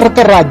ha ne re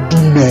ka ra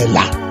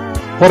dumela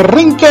gore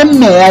re nke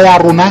meya ya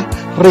rona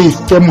re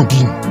fe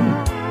modimo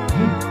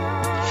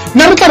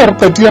ne re tla re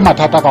qetile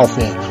mathata ka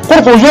ofela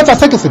gore go jwetsa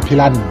se ke se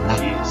phela nna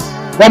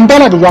wa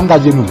mbona ke jwang ka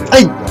jeno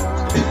ai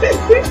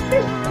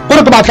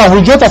gore ke batla go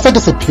jwetsa se ke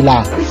se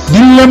phelang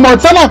dilemo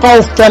tsena ka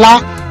ofela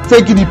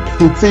tse ke di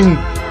phetseng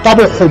ka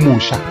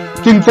bogomosha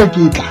ke ntse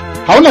ke tla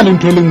ha ona le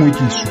ntho e lengwe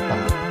ke isupa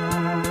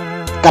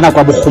kana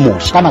kwa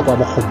bogomosha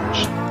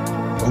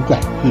okay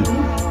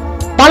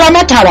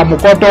palama Taba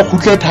Mokoto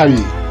khutle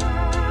Thabeng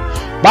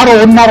ba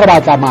re nna re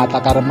batla matla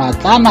ka re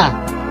matlana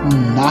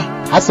nna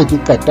ha se ke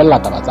qetella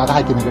taba tsa ka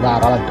ha ke ne ke ba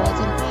araba taba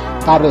tsena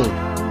ka re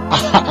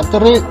a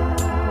tere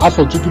a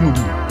hlotse ke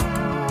modimo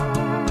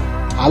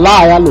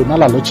ala ya lona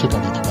la lo cheka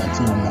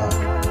ditbatsi mo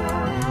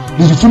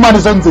le difumane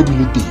santse di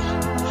le teng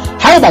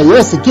ha eba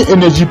yes ke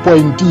energy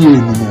point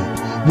yeno mo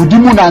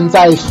modimo na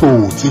ntsa e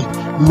hlotse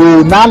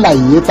lona la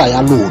etsa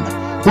ya lona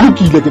go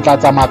lokile ke tla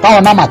tsamaya ka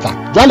ona matla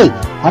jale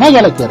hona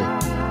jale kere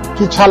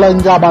ke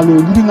challenge ba lo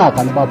le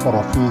dingaka le ba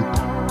profeta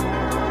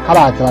ha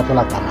ba tla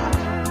batla kamana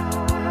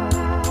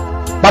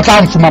ba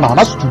tla mfumana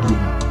hona studio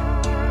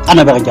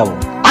ana ba re ke a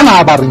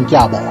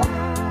bona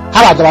ha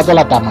ba tla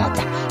batla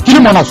kamata ke le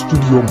mona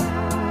studio mo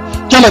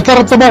jale ke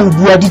re tseba go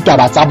bua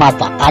ditaba tsa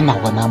matla ana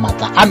hona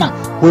matla ana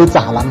ho etsa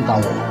halang ka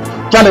ona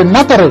jale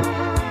nna tere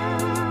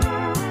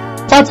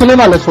tsa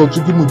tselena le hlotse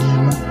ke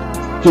modimo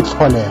ke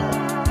tlholeho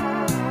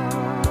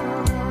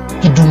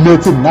ke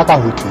dumetse nna ka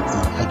ho tletse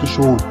ha ke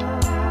shoti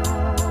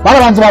ba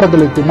ba ntse ba re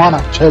le temana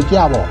check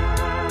ya bona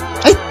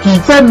ai ke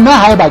tsena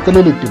ha ba ke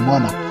le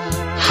temana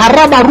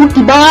hara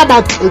baruti ba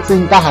ba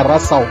tletseng ka hara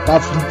South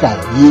Africa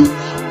ye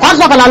a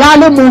tlogala la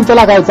le mo ntse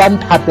la ka etsa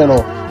nthapelo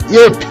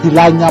e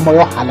philanya mo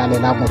yo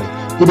halalela gore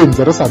ke be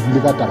ntse re sa bile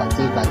ka taba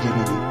tse ka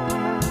jene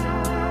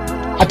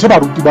a the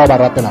baruti ba ba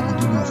rapela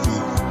modimo fe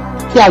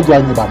ke a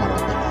jwanye ba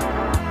marapela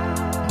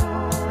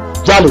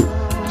jale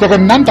ke ke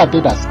nanta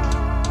tedas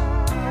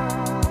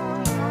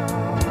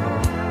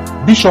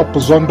Bishop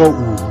Zondo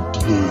o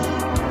rutile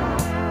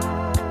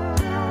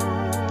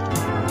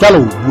jalo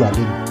o bua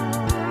le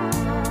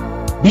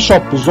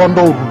Bishop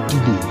Zondo o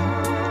rutile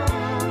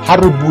ha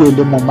re bue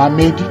le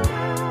momamedi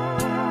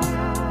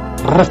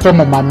re fe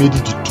momamedi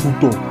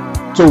dithuto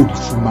tseo di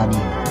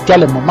fumaneng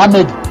jale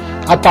momamedi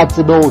a tla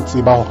tsebe o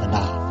tseba hore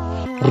na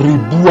re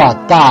bua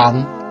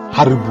kang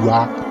ha re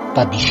bua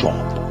ka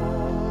bishop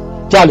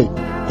jale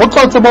go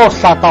tlo tseba o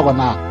hlaka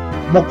gona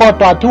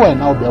Mokoto a the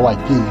wena o bewa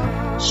ke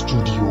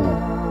studio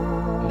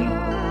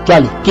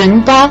jale ke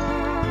nka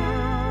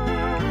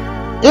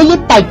e le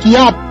paki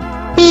ya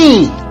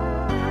pele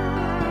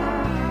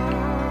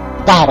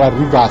ka hara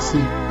Rivers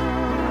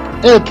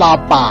e tla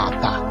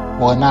paka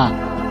bona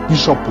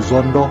Bishop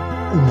Zondo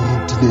o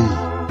morutileng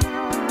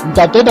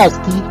ntate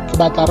Dusty ke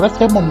batla re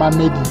fe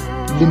momamedi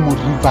le mo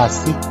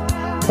Rivers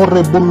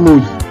gore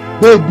boloi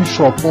be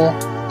bishop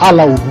a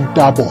la o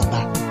ruta bona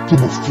ke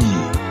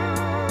bofie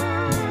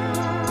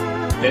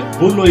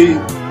boloi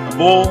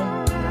bo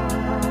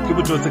ke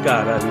botse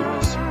ka hara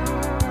Rivers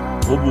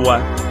go bua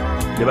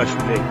le ba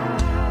Fetileng.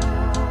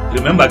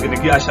 Remember ke ne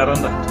ke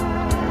assurance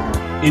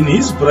that in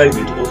his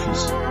private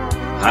office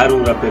ha re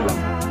o rapela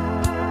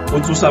o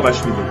tsosa ba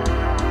Fetileng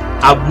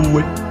a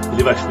bue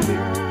le ba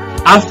Fetileng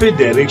a fe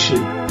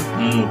direction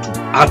motho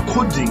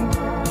according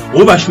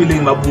go ba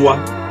Fetileng ba bua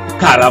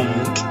ka hara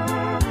motho.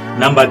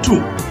 Number 2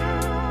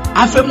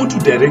 a fe motho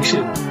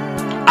direction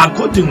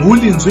according go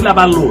lentswe la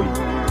ba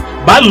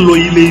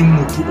loile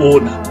motho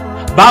ona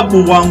ba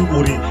buang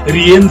uri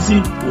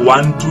rienzi 1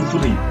 2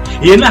 3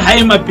 yena ha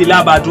e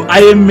mapila batho a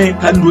eme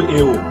kando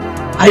eo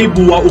a e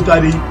bua o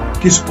kare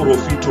ke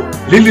sprofito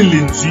le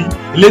lentswe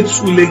le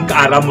tsuleng ka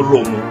ara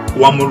molomo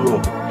wa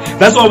molomo.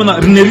 That's why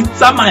re ne re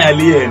tsamaya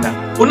le yena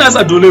o na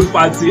sa dole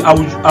fatshe a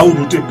o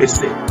rute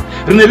pese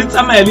re ne le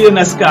tsamaya le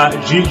ena ska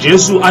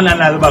Jesu ana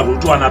na le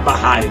barutwana ba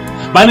hae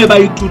ba ne ba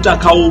ituta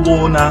ka o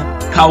bona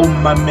ka o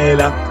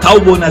mamela ka o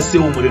bona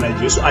seo morena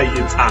Jesu a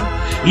etsang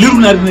le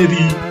runa re ne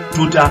di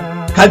tuta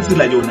ka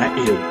tsela yona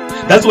eo.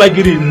 That's why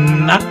ke re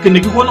nna ke ne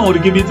ke kgona gore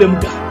ke bitse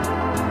mga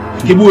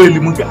ke bue le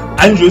mga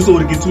a njwetse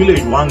gore ke tswile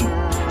jwang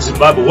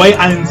Zimbabwe, why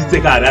a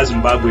ntsitse ka re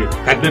Zimbabwe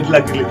ka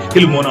tletla ke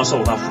le mona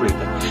South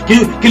Africa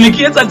ke ne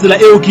ke etsa tsela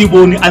eo ke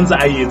bone a ntse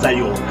a etsa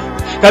yona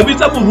ka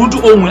bitsa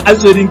morutu o ngwe a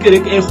tshwereng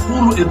kereke e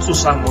kgolo e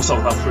tsosang mo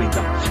South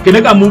Africa ke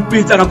ne ka mo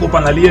pitsa ka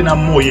kopana le yena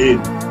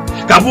Moyeng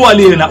ka bua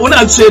le yena o ne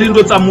a tshwere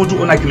ntlo tsa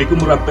motho ona ke ne ke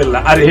mo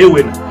rapella a re he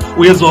wena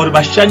o etsa gore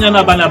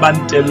bashanyana bana ba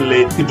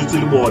ntelle ke dutse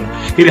le bona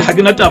ke re ha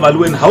ke na taba le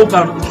wena ha o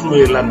ka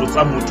tloela ntlo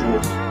tsa motho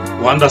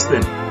o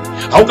understand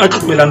ha o ka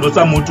tloela ntlo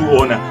tsa motho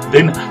ona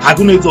then ha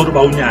ke no etsa gore ba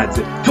o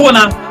nyatse ke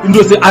bona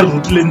into se a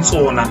rutileng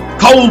tsona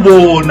ka o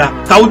bona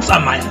ka o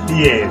tsamaya le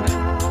yena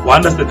o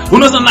understand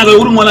uno sa naka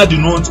uri ngwana di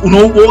notes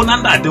uno bona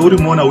ndade uri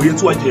mona o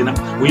yetswa jena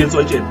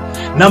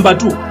number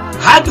 2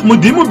 ha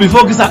modimo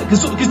before ke sa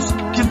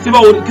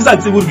tseba uri ke sa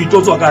tseba uri ke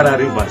totswa ka ra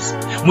rivers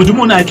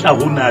modimo na tla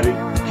gona re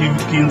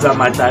ke nza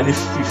matla le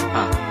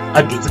 5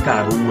 a dutse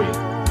ka re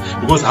wena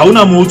because ha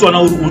una mo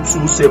tswana uri o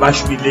tsuse ba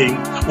shwileng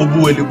o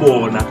bue le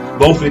bona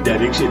ba o fe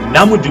direction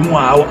na modimo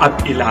wa hao a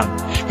pelang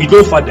ke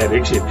tlo fa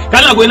direction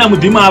kana go ena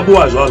modimo a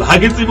bua jwalo ha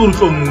ke tsebe uri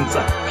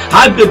tlongntsa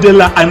ha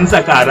tetela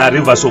antsa ka ra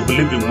rivers of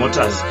living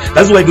waters.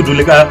 That's why ke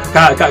dule ka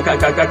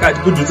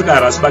dutse ka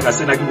ra sebaka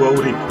sena ke bua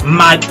uri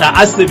matla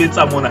a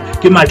sebetsa mona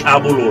ke matla a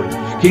boloyi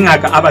ke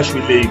ngaka a ba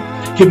shwileng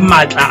ke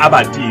matla a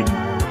batini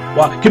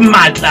wa ke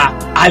matla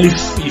a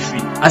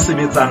lefifi a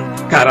sebetsang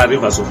ka ra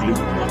rivers of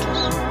living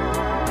waters.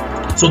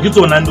 So ke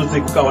tsona ndo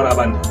tse ka wara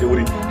bana le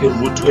uri ke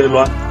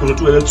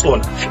rutuele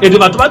tsona e di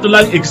batho ba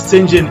dolang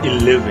extension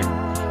 11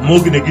 mo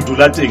ke ne ke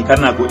dula teng ka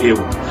nako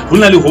eo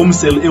hona le home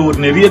cell eo re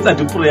ne re etsa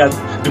di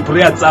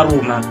prayer tsa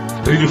rona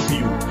re le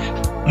few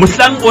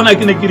mohlang ona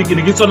ke ne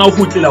ke tsona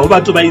go tlela ho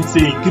batho ba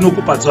itseng ke no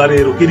kopa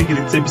tswarero ke re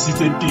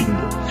tsebisitse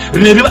tindo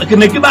ke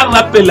ne ke ba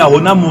rapela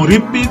hona mo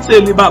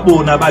ripitse le ba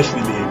bona ba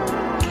shwileng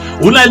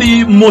hona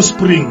le Mo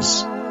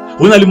Springs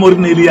hona le mo re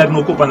ne le ya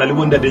no kopana le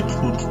bonda de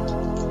Tlutu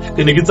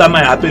ke ne ke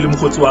tsamaya hape le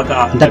mogotsi wa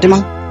ka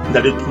Ntatemang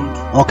ndade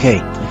Tlutu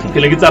okay ke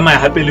ne ke tsamaya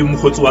hape le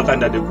mogotsi wa ka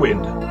ndade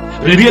Kwenda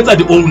re etsa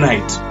the all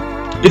night.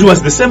 It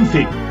was the same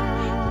thing.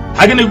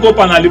 Ha ke ne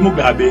kopana le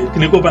Mugabe ke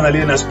ne kopana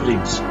le ena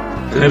Springs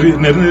re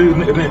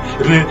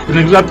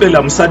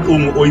rapela mosadi o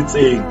mo o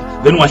itseng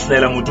then wa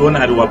hlela motho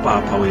ona re wa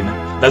papa wena.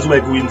 That's why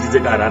ke wintsitse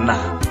ka rana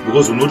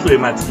because o no tlo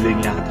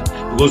ematsileng yaka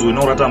because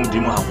wena o rata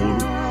modimo haholo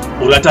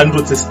o rata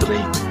ntlo tse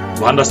straight.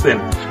 You understand?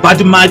 But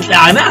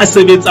matla ana a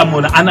sebetsa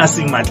mona ana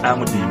sing matla a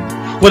modimo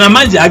bona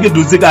manje ha ke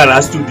dutse ka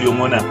ra studio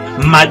mona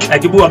matla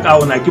ke bua ka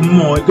ona ke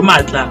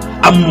matla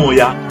a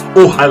moya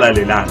o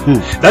halalelang.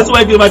 That's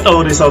why ke batla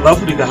hore South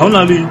Africa ha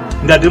ona le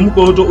ndade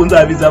Mokoto o ntse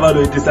a bitsa ba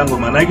lo etisa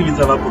ngoma na ke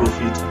bitsa ba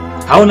profit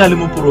ha ona le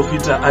mo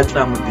profita a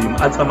tla modimo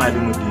a tsamaya le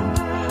modimo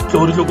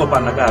tlo re tlo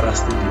kopana ka ra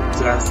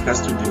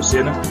studio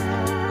sena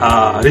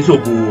re tlo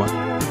bua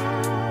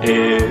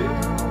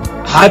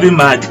ha di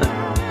matla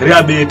re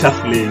a beta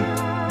flame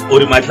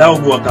ori matla o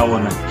bua ka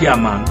ona ke a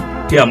mang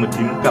ke a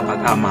modimo kapa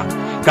ka mang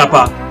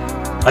kapa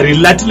re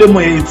latile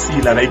moya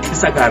etsila ra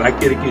itlisa ka ra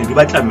kereke di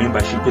batla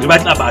membership di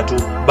batla batho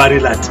ba re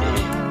late.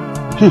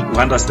 You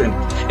understand?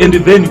 And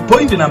then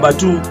point number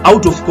 2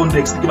 out of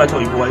context ke batla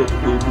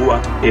o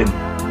bua en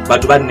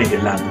batho ba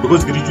nehelang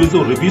because ke ditjwetse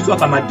o re bitswa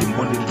ka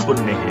madimo le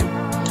tlonehela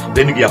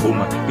then ke ya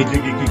homa ke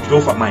tlo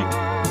fa mind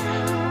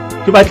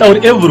ke batla hore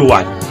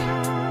everyone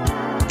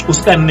o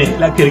ska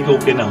nehela kereke o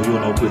kena ho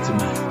yona o kwetse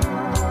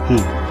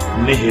mali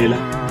nehela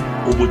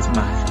o botse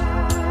mali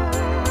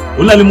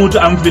hona le motho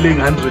am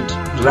feeling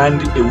 100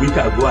 rand a week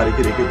ago a re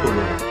kereke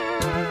koloi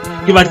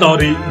ke batla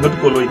hore not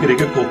koloi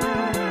kereke ko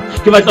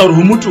ke batla hore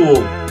ho motho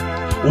o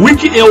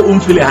wiki eo o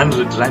mfile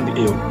 100 rand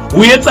eo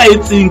o etsa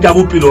etseng ka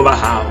bopelo ba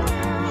hao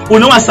o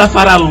ne wa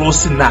safara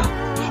loss na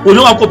o ne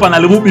wa kopana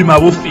le bobima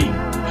bo feng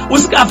o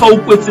ska fa o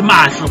kwetse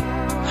mahlo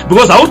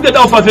because ha o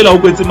teta o fa fela o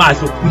kwetse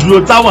mahlo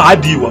ndilo tsa go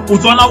hadiwa o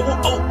tsona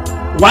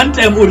one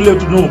time o rile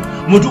to know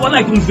motho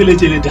ona ke mfile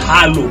tšhelete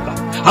ha loka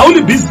ha o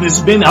le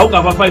businessman ha o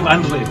ka fa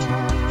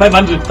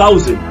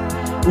 500,000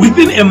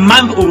 within a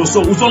month or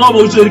so o tsona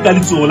bo tsere ka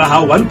ditsola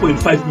ha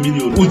 1.5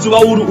 million o tsiba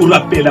uri o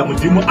rapela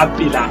modimo a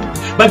pelang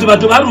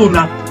batho ba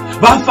rona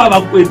ba fa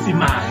ba kwetse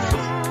mahlo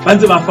ba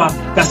ntse ba fa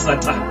ka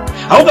satana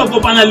ha o ka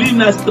kopana le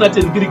ina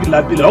strategy ke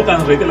la pele ha o ka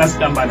rekela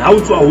sekambane ha o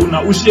tswa hona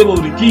o shebe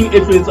hore king e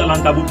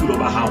tloetsalang ka bophelo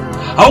ba hao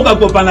ha o ka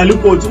kopana le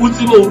kotsi o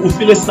tsibe o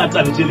file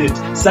satan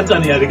tšhelete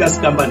satan ya reka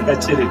sekambane ka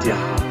tšhelete ya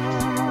hao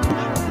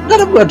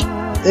Ntate Mokoto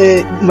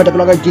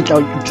matapelo ka ke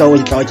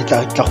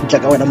tla khutla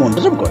ka wena mona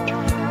Ntate Mokoto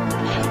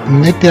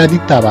nnete ya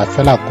ditaba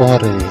fela ko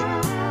hore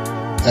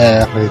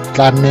re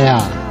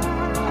tlamea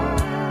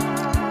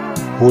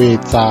ho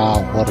etsa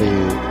hore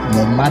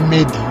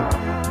momamedi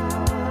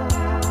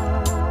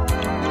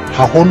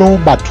haholo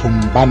bathong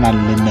ba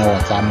nang le neo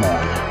tsa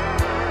moya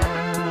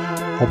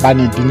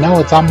hobane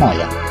dineo tsa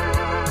moya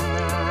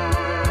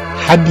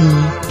ha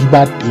di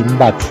ba teng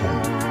bathong,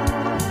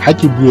 ha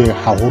ke bue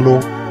haholo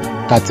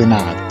ka tsena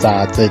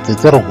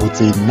tse re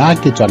hotse. Nna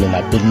ke tswa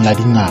lelapeng la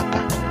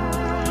dingaka,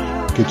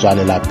 ke tswa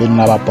lelapeng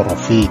la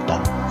baprofeta.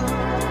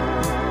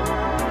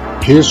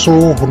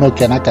 Heso ho no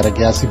kena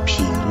kereke ya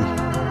sephiri,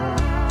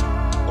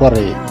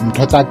 kore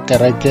ntho tsa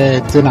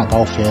kereke tsena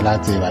kaofela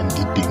tse bang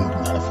di teng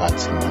mona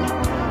lefatsheng mona,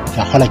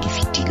 ke kgola ke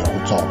fitile ho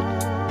tsona.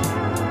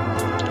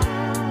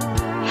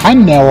 Ha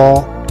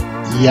neo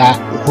ya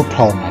ho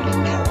thona le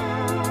neo,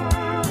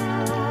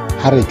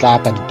 ha re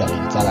tla ka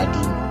ditabeng tsa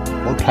badimo,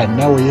 ho thwa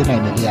neo ena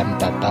ene le ya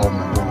ntatao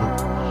moholo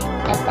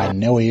kapa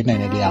neo ena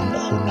ene le ya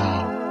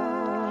nkgonao,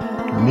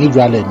 mme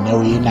jwale neo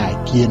ena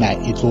ke ena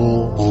e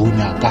tlo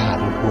runya ka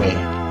hare ho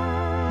wena.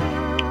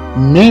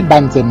 Mme ba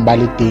ntseng ba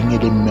le teng e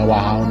le mme wa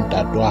hao,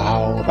 ntate wa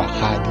hao,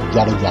 rakgadi,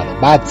 jwalo jwalo,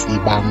 ba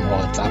tsebang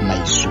hore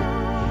tsamaiso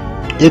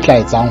e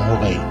tla etsang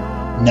hore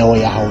neo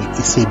ya hao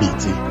e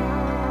sebetse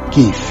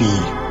ke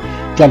efeng.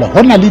 Jwale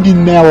ho na le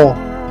dineo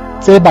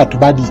tse batho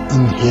ba di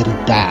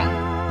inheritang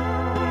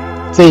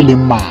tse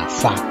leng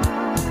mafa,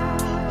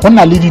 ho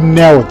na le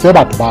dineo tse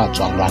batho ba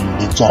tswalwang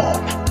le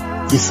tsona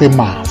e se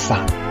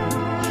mafa.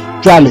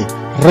 Jwale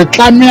re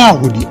tlameha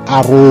ho di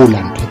arola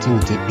ntho tseo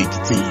tse pedi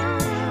tseo,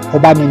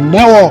 hobane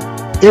neo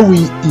e o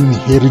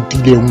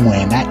inheritileng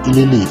wena e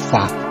le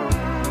lefa,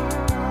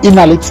 e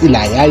na le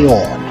tsela ya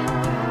yona.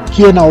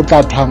 Ke ena o tla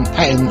thwang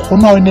a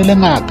nkgono o ne le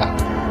ngaka,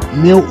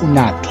 mme o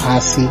na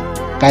thwase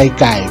kae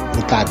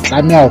o tla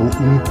tlameha hore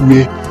o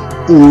nkuwe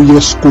o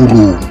ye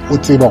sekolong, o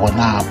tsebe hore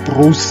na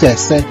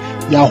process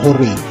ya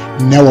hore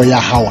neo ya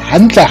hao,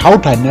 hantle ha o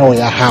thwa neo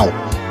ya hao,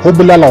 ho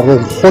bolela hore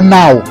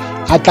nkgonao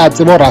a tla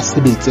tsebe hore a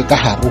sebetse ka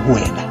hare ho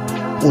wena,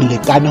 o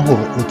lekane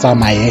hore o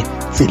tsamaye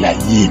tsela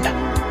ena.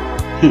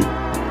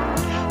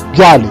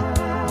 Jwale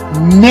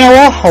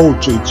neo ha o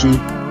tswetswe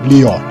le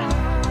yona,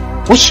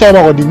 o sheba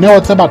hore dineo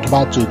tse batho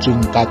ba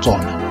tswetsweng ka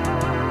tsona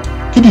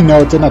ke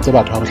dineo tsena tse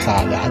batho ba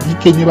bohlale, ha di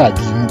kenye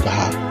badimo ka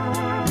hare.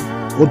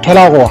 O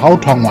thola hore ha o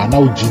thwa ngwana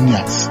o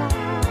genius,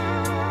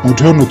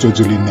 motho yo no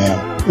tswetswe le neo,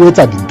 o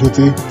etsa dintho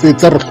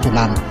tse re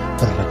hlolang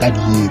hore re ka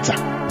di etsa.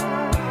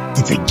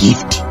 It's a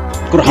gift.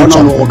 Kore ha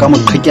ona go ka mo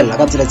qhekella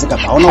ka tsela tse ka,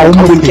 ha ona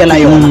go monkela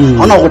yona,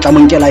 ha ona go tla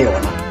monkela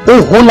yona.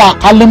 O hola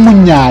a le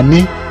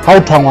monyane, ha o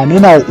thwa ngwana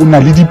ena o na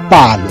le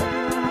dipalo,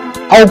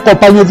 a o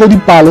kopanyetse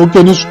dipalo, o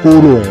kene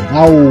sekolo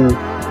wena,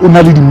 o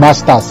na le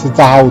di-masters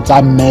tsa hao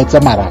tsa maths,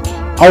 mara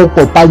a o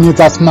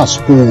kopanyetsa sena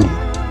sekolo,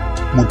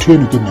 motho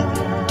eno ke neo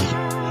ya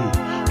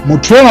Modimo.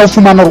 Motho eno o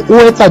fumana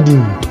hore o etsa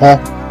dintho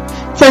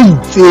tse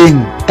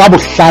itseng ka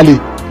bohlale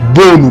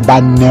bono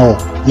ba neo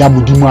ya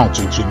Modimo a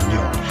tswetsweng le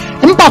yona.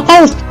 Empa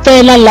ka o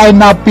fela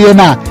line up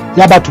ena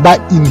ya batho ba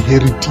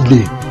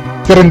inheritileng,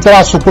 ke re ntse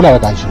ba sokola le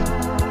kajeno,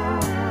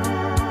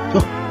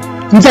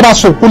 ntse ba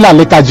sokola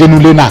le kajeno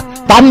lena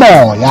ka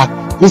moya,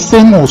 e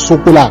seng ho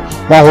sokola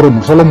wa hore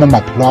mohlolo mo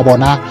maphelo a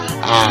bona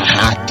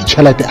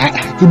ditjhelete.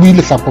 Ke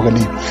buile hlapore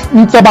leno,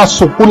 ntse ba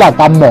sokola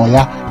ka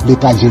moya le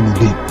kajeno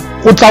lena.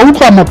 O tla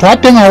utlwa motho a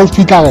teng ha o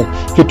fitla re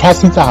ke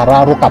thwasitse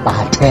hararo kapa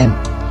ha 10,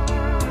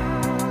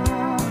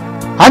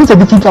 ha ntse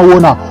di fitla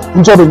wona o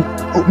ntse re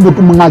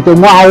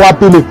mongakeng wa hao wa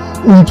pele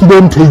o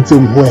nkile ntho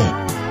itseng ho wena,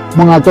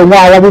 mongakeng wa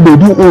hao wa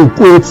bobedi o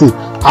kwetse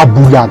a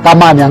bula ka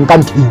mane yang ka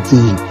ntho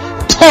itseng.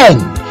 10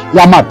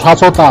 ya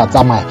mathwaso o tla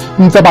tsamaya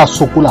ntse ba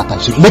sokola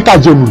le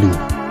kajeno lena,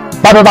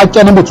 ba be ba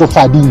kene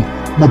botsofading,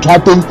 motho a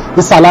teng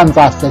e sala ntse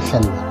a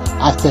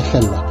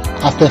fehlellwa.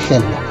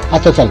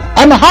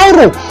 Ana ha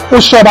o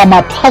sheba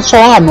mathwaso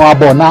ano a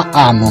bona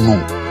anono,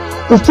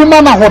 o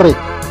fumana hore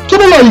ke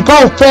boloi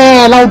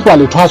kaofela o tloha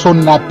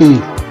lethwasong la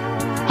pele.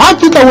 Ha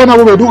fitla wena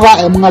bobedi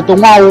ga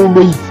mongakeng wa o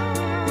loile,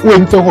 o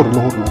entse hore le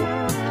hore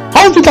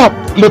ha o fitla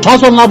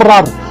lethwasong la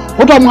boraro,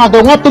 ho tloha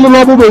mongakeng wa pele le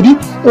wa bobedi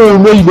o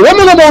loile, o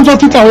mele bo ntse o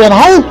fitla ho yena,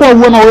 ha o tloha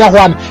wena o ya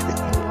hwane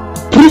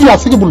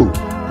previous ke boloi.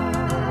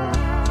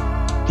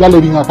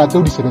 Jwale dingaka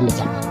tseo di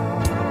sebeletsang,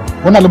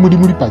 ho na le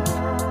Modimo dipaki.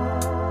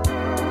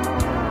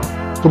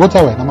 Ke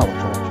botsa wena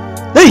mabotsa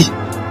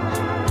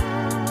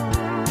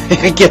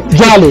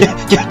jwale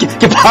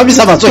ke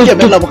phamisa matso ke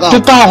mela bogao,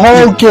 ke ka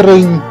ho ke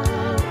reng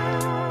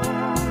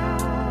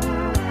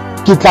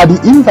ke tla di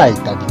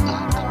invite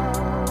dingaka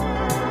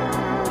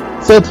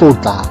tse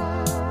tlotlang.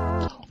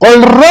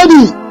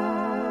 Already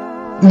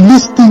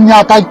listing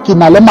ya ka ke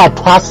na le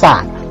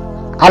mathwasana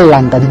a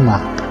llang ka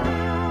dingaka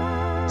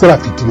tse ba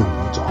fitileng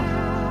ho tsona.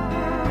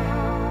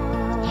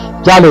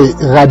 Jwale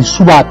ra di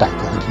subata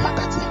ke re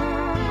dingaka tse,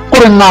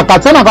 kore ngaka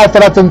tsena ka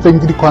fela tse ntseng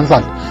ke di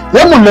consult,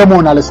 ye mong le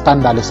mong na le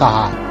scandal sa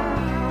hae.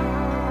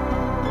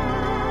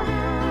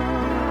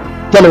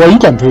 Jwale wa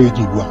utlwa ntho e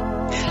ke bua,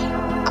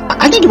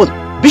 a ke bo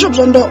Bishop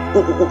Zondo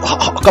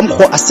ka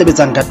mokgwa a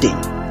sebetsang ka teng,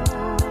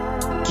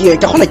 ke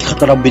ka gona ke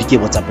kgetlo la bobedi ke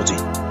botsa potso e,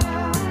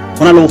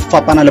 hona le ho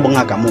fapana le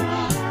bongaka mo?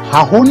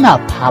 Ha hona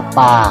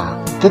phapang,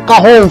 ke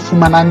ka ho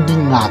fumanang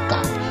dingaka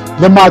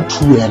le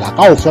mathuela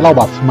ka ho fela o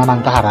ba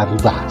fumanang ka hara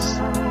rivers.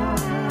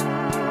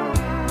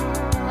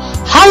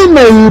 Ha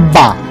ene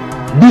ba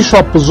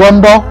Bishop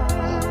Zondo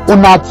o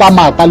na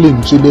tsamaya ka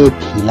lentswe le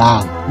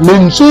phelang,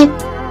 lentswe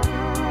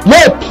le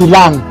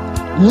phelang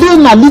le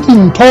na le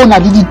dintho na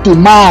le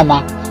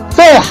ditemana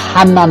tse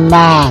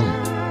hananang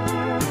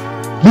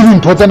le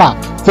dintho tsena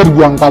tse di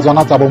buang ka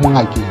tsona tsa bo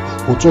mongakeng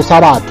go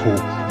tsosa batho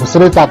go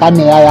sebetsa ka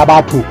meya ya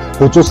batho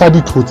go tsosa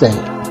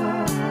dithotsela.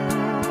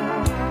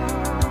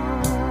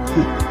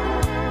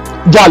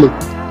 Jale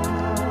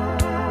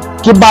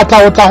ke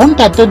batla o tla ho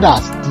Ntate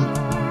Dusty.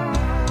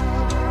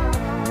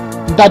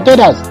 Ntate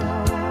Dusty,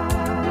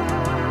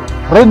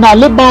 re na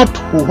le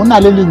batho ho na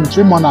le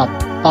lentswe mona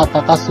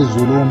ka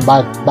Sezulung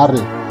ba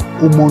re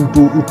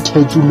umuntu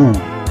uthejulu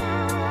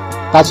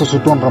ka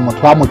Sesotho re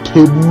motho wa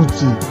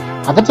mothebutsi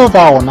a ka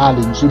tsa ona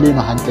lentswe le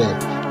no hantle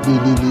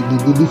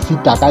le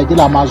fita ka ke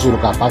la mazulu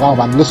ka ba ka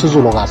ba le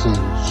Sezulu ka se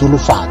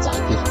zulufatsa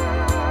ke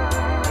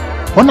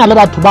ho na le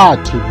batho ba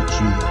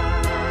thebutsi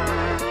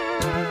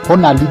ho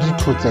na le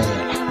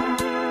dithotsela.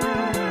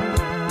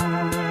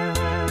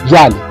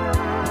 Jale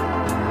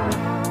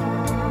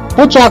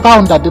go tswa ka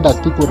ho Ntate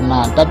Dusty gore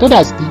na Ntate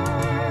Dusty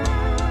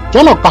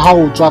jalo ka ha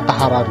o tswa ka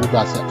hara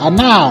Rivers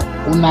ana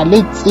o na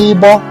le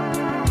tsebo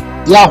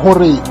ya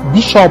hore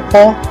bishop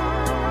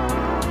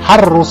ha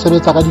re ro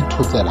sebetsa ka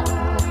dithotsela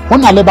ho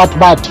na le batho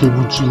ba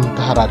thebutsweng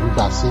ka hara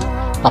Rivers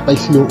kapa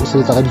ihlile o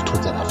sebetsa ka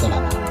dithotsela fela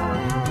na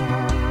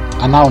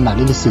ana o na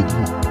le lesedi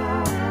mo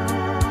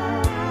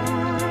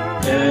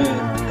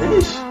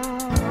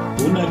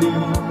Una li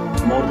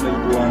mornel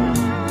buang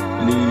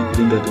li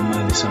Ntate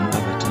Mali some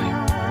other time.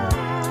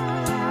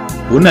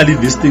 Una li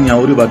this thing ya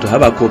hore batho ha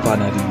ba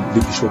kopana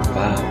le bishop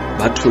ba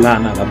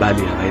thulana ba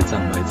bali ya ba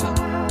etsang.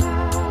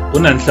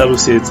 Una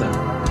nhlalosetsa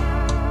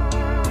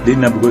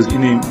lena because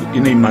in a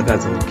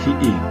makatsa o ki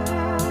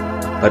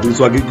but it's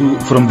what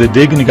from the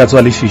day ni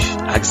katswa le fish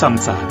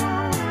aksamtsa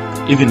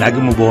even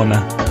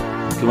akimubona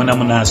ke bona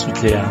mona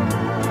sutle ya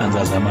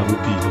anzazama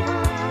bopilo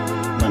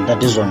man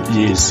that is one.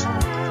 yes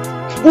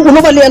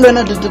Unobalia lo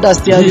ena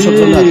Dusty ya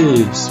shopona.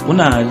 yes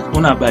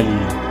una bali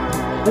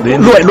Lo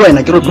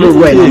ena ke lo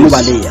ena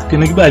unobalia ke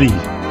ne ke bali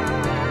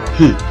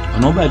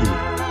unobali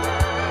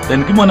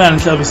then ke mona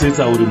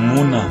nhlalosetsa hore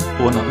mona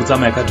ona o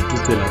tsamaya ka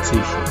ditutsela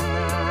tsefo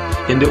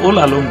and all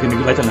along ke ne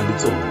ke batla na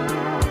ditsona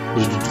go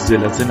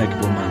ditutsela tsena ke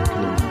bomang ke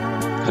lo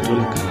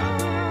katolika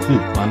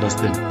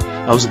understand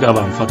a o se ka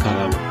ba mfa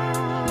karabo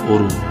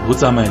or go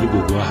tsamaya le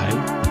gogo wa hae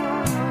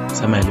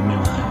tsamaya le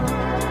mewa hae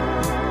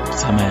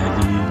tsamaya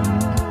le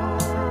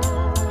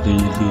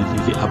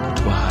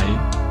abuti wa hae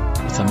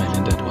tsamaya le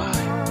ndadi wa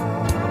hae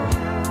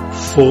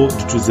for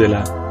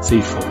ditutsela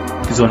tsefo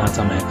ke tsona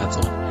tsamaya ka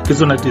tsona ke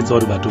tsona tetsa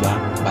hore batho ba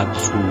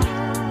tsuri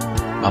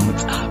ba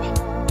motsabe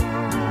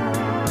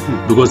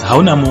because ha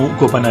ona mo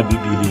kopana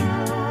bibileng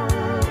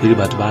le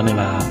batho ba ne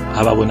ba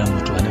ha ba bona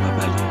motho ba ne ba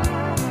bale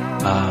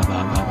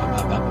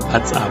ba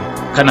tsaba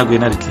kana go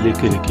ena re tlile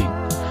kerekeng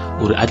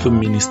gore a tlo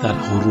minister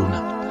go rona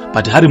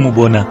but ha re mo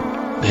bona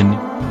then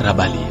ra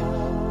bale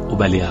o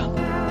bale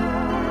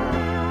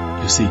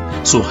you see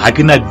so ha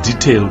ke na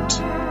detailed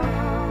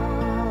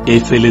e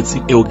feletse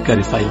e o ka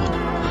re fa yona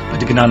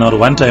but ke na no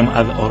one time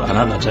or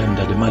another time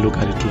that the malo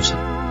ka re thusa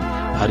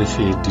ha re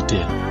fe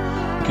detail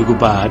ke go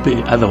ba hape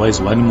otherwise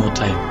one more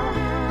time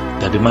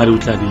that the mari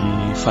utla di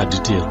fa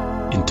detail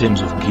in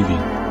terms of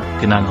giving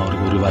ke na no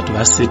gore batho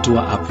ba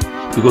setwa up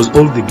because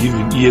all the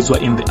giving is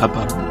in the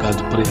upper God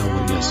prayer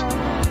warriors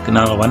ke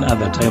na one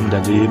other time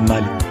that the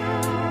mali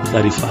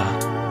utla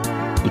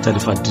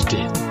fa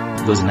detail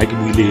because na ke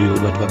buile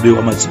batho ba be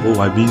wa matsebo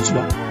wa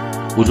bitswa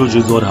o tlo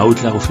jwetsa gore ha o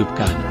tla go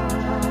fepkana.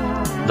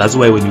 That's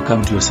why when you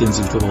come to your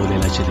senses to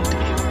olela chelete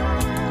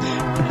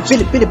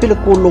pele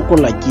ko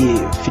lokola ke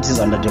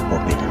fitisa nda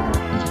depopedi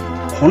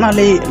hona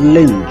le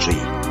lentswe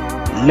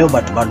le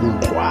batho ba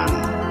lutlwang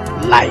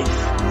live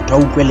motho a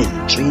utlwe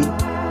lentswe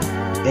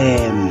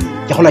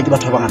ke gola ke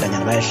batho ba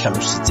ngatanyana ba e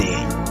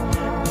hlalositseng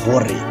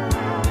gore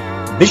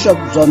Bishop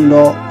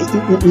Zondo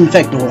in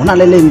fact hona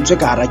le lentswe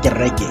ka ra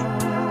kereke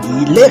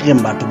ile re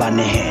batho ba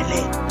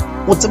nehele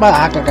o tseba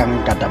ha ka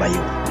kang ka taba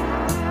yo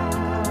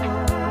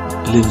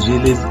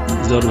lezwile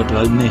zoro batho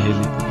ba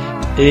nehele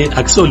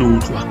akusole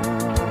utlwa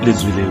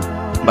lezwile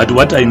but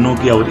what I know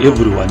here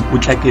everyone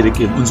utla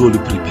kereke unzoli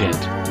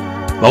prepared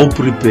ba u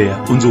prepare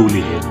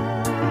unzoli hen.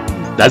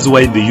 That's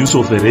why the use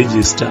of a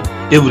register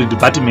every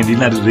department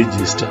in a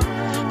register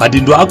but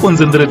ndo a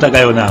concentrate ka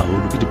yona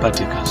haholo ke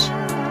diparticles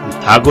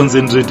ha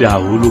concentrate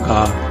haholo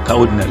ka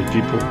ordinary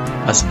people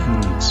as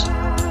needs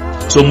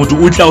so mutu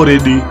utla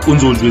already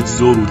unzolwetsi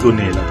zoro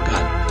utlonela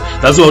bukana.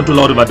 That's why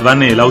utla hore batho ba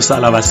nela o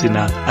sala ba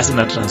sena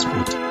asena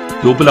transport.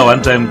 You open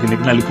one time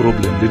kineknali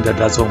problem then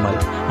that's all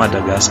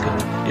Madagascar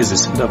is a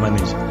center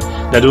manager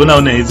that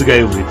una it's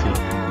everything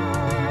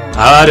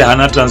hari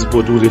hana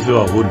transport u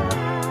refewa hona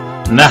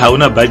na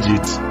hauna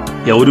budget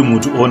ya uri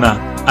mutu ona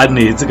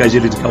ane etsika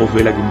jeliti ka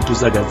ofela ke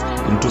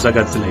mtusa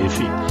ka tsela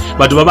efe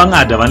batho ba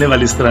bangata ba ne ba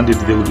le stranded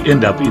they would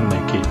end up in my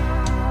cave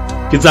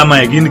ke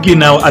tsamaya ke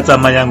now a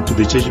tsamayang to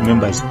the church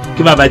members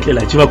ke ba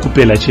batlela ke ba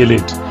kupela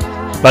chelete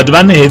batho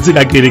ba ne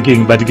etsika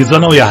kerekeng but ke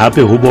tsona o ya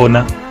hape ho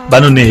bona ba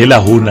no nehela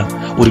hona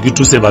uri ke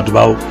thuse batho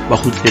bao ba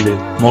khutlele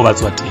mo ba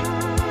tswa teng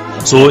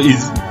so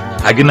is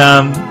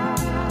hagina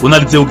una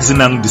le tseo ke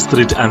senang the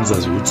straight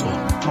answers utso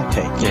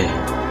okay yeah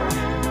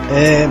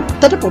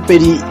Tate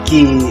Popedi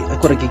ke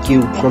kore ke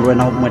utlwa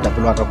wena ho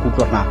moetapele wa ka ke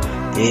utlwa na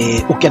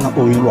o kena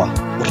o nyolwa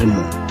o re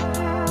mo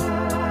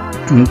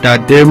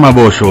Ntate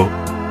Mabosho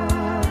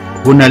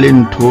ho na le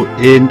ntho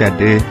e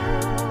ntate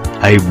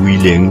a e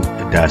buileng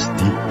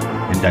Dusty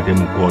ntate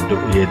Mokoto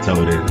e etsa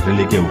hore re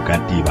leke ho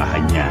katiba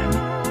hanyane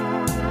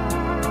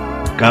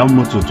ka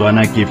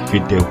motsotswana ke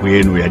fete ho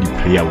eno ya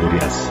di-prayer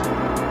warriors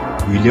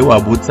o ile wa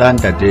botsa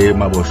ntate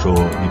Mabosho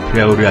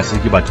di-prayer warriors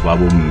ke batho ba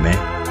bomme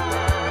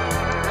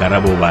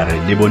karabo ba re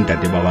le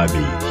bontate ba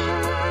babedi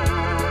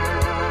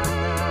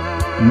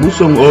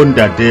mmusong o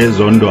ntate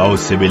Zondo a o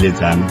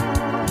sebeletsang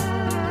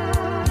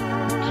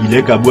ke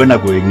ile ka bua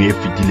nako e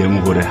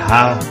fetileng hore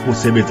ha o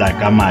sebetsa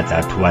ka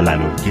matla a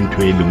thobalano ke ntho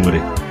e leng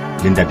hore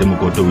le ntate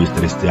Mokoto o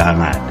stressed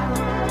hangata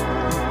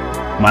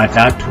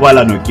matla a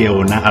thobalano ke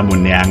ona a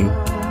moneang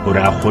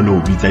hore a kgone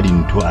ho bitsa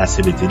dintho a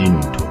sebetse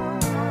dintho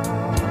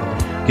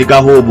ke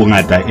ka ho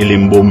bongata e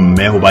leng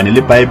bomme hobane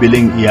le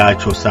Bibeleng e a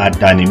tjho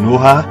Satane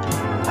Noha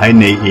ha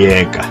ne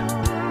eka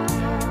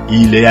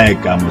ile ya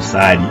eka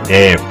mosadi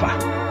Eva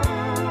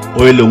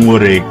o e leng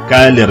hore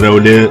ka lereo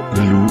le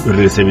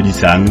re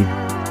sebedisang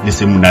le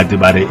se monate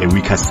ba re a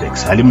weaker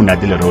sex ha le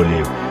monate lereo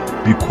leo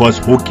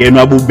because ho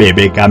kenwa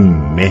bobebe ka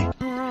mme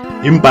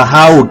impa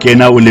ha o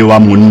kena o le wa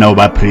monna o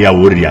ba prayer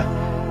warrior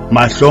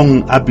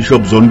mahlong a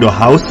Bishop Zondo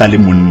ha o sa le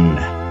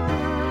monna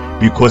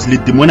because le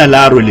timona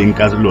la ro leng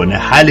ka lone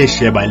ha le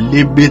sheba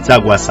le betsa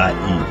kwa sa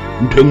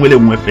ntho engwe le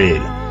ngwe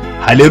fela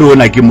ha le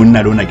rona ke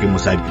monna lona ke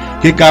mosadi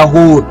ke ka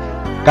ho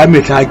ka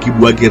metla ke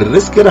bua ke re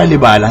se ke ra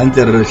lebala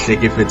hantse re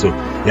hlekefetso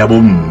ya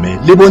bomme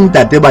le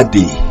bontate ba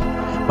teng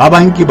ba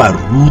bang ke ba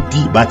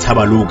ruti ba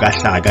tshabalo ka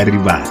hlaka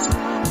rivers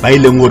ba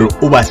ileng hore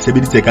o ba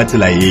sebeditse ka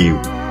tsela eo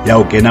ya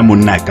o kena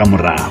monna ka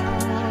morao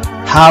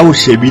ha o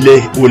shebile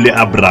o le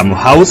Abraham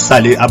ha o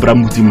sale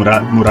Abraham mputi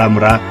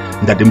mura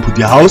ntate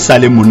mputi ha o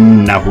sale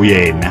monna ho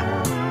yena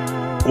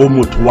o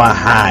motho wa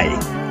hae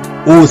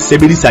o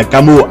sebedisa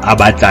ka mo a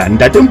batla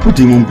ntate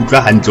mputi mo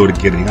nkutla hantle hore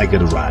ke reng a ke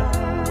re jwalo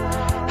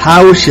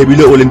ha o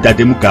shebile o le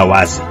ntate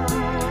Mokawazi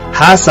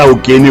ha sa o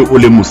kene o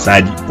le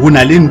mosadi ho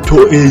na le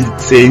ntho e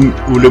itseng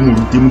o le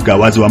moruti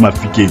Mokawazi wa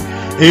Mafikeng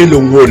e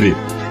leng hore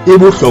e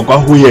bohlokwa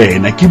ho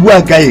yena ke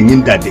bua ka eng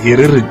ntate e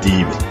re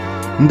tibe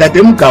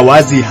ntate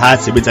Mokawazi ha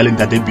sebetsa le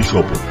ntate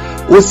Bishop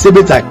o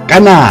sebetsa ka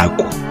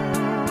nako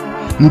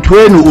ntho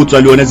eno o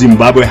tswa le yona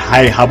Zimbabwe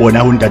hae ha bona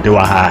ho ntate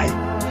wa hae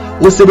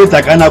o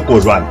sebetsa ka nako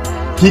jwang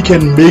he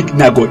can make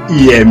nako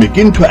eme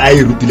ke ntho a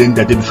e rutileng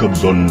ntate Bishop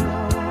Zondo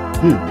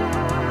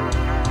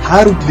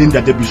ha rutileng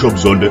ntate Bishop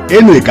Zondo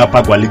eno e ka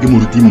pakwa le ke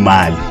moruti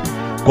Mali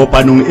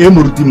kopanong e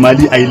moruti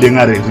Mali a ileng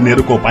a re ne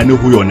re kopane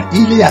ho yona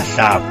ile ya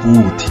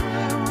hlafuthi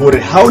hore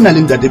ha ona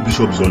le ntate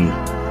Bishop Zondo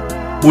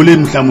o le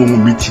mhlamong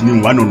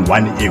meeting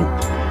 1-on-1 eo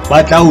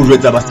ba tla ho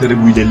jwetsa ba se re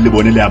buile le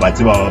bone le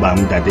abatse ba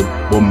bang ntate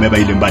bomme ba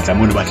ileng ba tla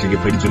mone ba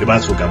hlekefeditswe le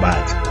ba soka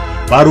batla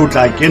ba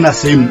rotla kena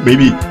same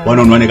maybe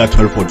 1-on-1 ka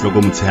 12 o'clock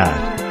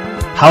motshehare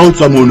ha o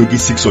tswa mono ke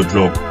 6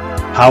 o'clock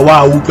ha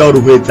wa utlwa hore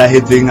ho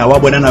etsahetseng ha wa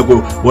bona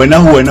nako wena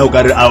ho wena o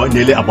ka re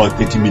nele about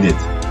 30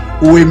 minutes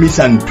o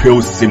emisa ntho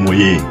o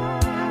semoyeng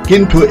ke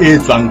ntho e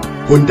tswang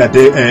ho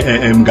ntate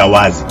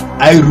Mgawazi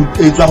a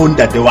e tswa ho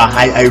ntate wa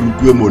hae a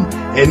rutwe mono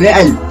ene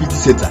a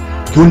ipitisetsa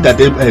ke ho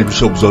ntate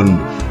Bishop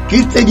Zondo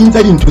ke tse ding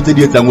tsa dintho tse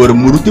di etsang hore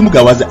moruti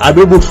Mokawazi a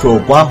be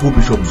bohlokwa ho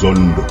Bishop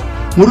Zondo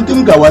moruti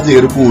Mokawazi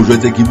e re ko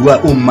jwetse ke bua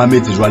o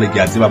mmametse jwale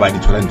ke a tseba ba di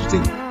thola ntho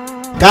tseng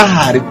ka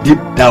hare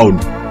deep down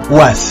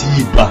o a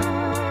sitwa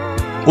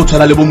o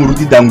tshwana le bo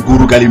moruti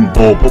Dankuru ka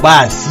Limpopo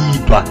ba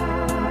sitwa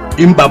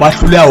impa ba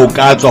hloleha ho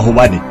katswa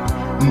hobane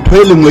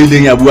ntho e lengwe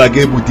ileng ya bua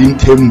ke Budin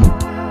Thembu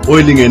o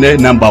ileng ene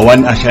number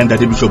 1 a shanda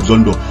de Bishop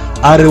Zondo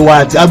a re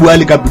watsi a bua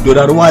le Kapitoli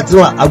a re watsi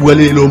a bua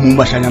le lo mong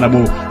bashanyana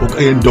mo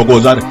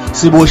ndokoza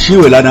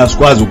siboshiwe lana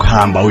sikwazi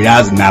ukuhamba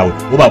uyazi nawe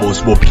ubaba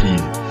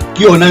usibophile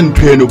ke yona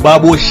ntho eno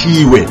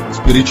baboshiwe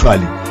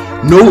spiritually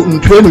no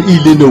ntho eno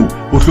ile no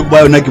uhluku ba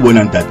yona ke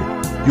bona ntate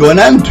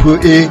yona ntho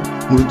e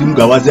moruti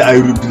Mokawazi a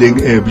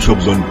rutileng Bishop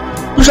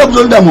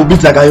Zondo a mo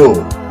bitsa ka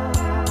yona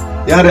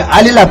ya re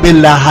a le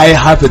lapeng la hae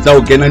ha fetsa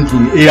o kena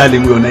ntlong e ya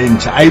leng yona e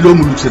ntjha a ile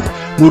mo lokisetsa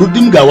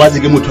moruti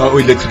Mokawazi ke motho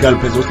wa electrical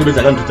person o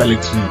sebetsa ka ntho tsa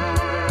electric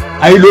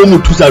a ile mo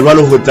thusa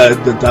jwalo ho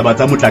taba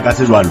tsa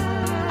motlakase jwalo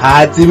ha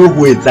a tsebe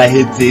ho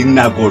etsahetseng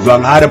nako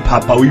jwang ha re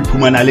phapha o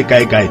iphumana le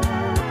kae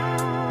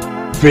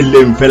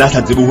felleng fela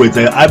sa tsebe ho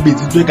etsa a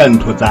bitsitswe ka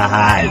ntho tsa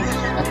hae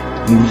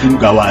moruti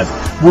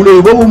Mokawazi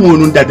bolo bo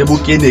mono ntate bo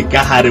kene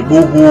ka hare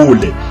bo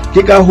hole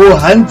ke ka ho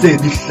hantse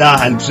di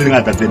hlaha ntse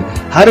ngata tsena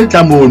ha re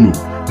tla mono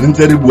re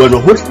ntse re bua jwa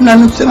ho tsena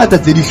ntse ngata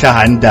tse di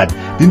hlaha ntate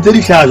di ntse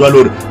di hlaha jwalo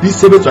hore di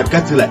sebetswa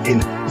ka tsela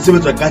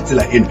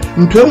ena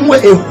ntho engwe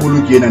e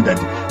holo ke ena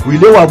ntate o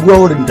ile wa bua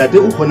hore ntate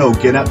o khona ho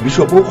kena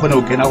Bishop o khona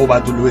ho kena go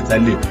batho le ho etsa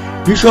le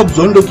Bishop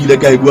Zondo ke ile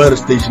ka e bua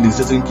station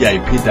se seng ke a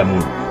ipheta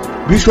mo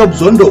Bishop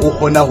Zondo o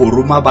khona ho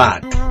roma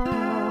batho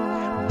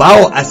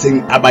bao a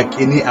seng a ba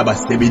kene a ba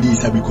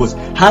sebedisa because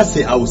ha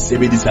se a o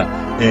sebedisa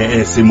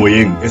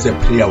semoyeng as a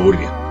prayer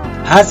warrior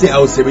ha se a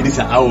o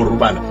sebedisa a o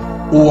robala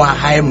o a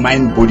high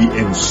mind body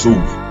and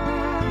soul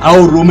a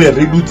o rome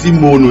re dutse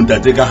mono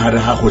ntate ka hare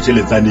ha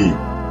kgotseletsaneng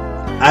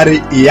a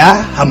re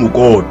ya ha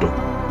Mokoto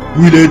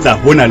o ile etsa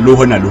hona le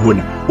hona le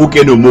hona o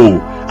kene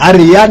moo a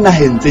re ya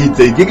naheng tse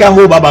itseng ke ka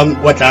ho ba bang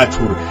wa tla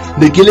tshore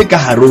ne ke le ka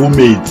hare ho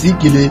metsi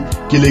ke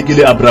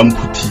le Abraham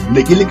Phuthi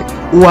ne ke le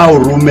o a o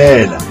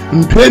romela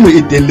ntweno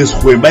e teng le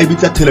segweng ba e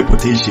bitsa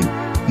teleportation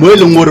mo e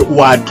leng gore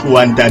o a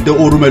tloa ntate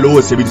o romele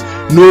o sebedisa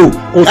no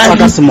o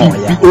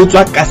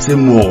tswa ka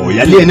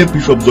semoya le ene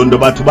Bishop Zondo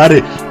batho ba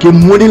re ke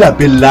mo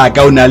lapeng la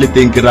ka o na le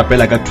teng ke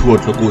rapela ka 2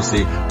 o'clock o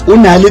se o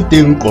na le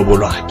teng qobo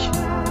lwake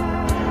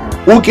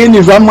o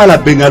kene jwa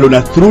malapeng a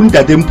lona through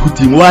ntate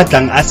Mphuthing wa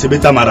tlang a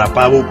sebetsa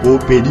marapa a bo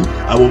pedi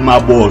a bo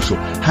mabosho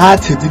ha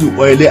tshetse di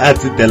oil a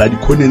tsetela di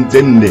khoneng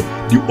tse nne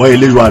di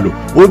oil jwalo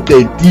o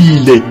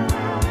qetile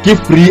ke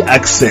free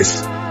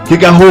access ke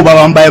ka ho ba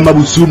bang ba ema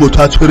bosiu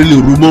motho a tshwere le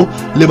rumo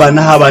le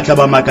bana ha batla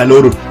ba makale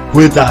hore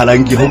ho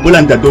etsahalang ke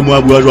hopola ntate mo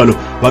a bua jwalo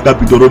wa ka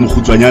Pitoro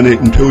mokhutswanyane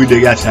ntwe o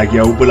ile ya hlaki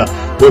ya hopola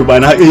hore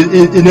bana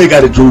e ne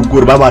ka re joke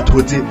hore ba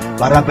bathotse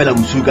ba rapela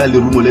bosiu ka le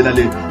rumo lena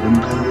le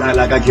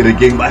mqalla ka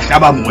kerekeng ba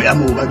hlaba moya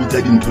mo ba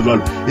bitsa dintho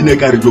jwalo e ne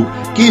ka re joke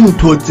ke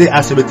ntho tse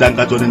a sebetsang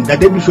ka tsone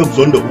ntate Bishop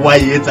Zondo wa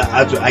etsa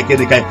a tswe a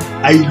kene kae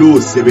a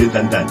ilo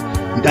sebetsa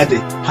ntate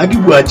ha ke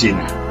bua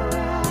tjena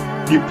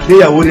di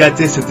prayer warrior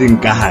tse setseng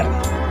ka hare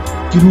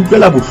ke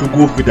utlwela bohloko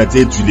ho feta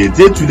tse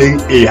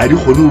tswileng ha di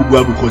kgone ho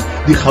bua because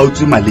di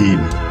kgautse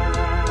maleme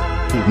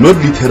not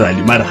literally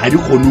mara ha di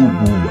kgone ho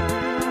bua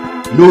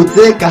no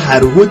tse ka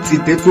hare ho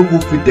tsetetswe go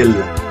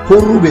fetella ho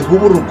robe ho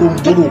borokong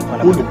bo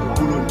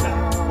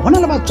hona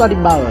le batswadi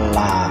ba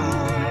llang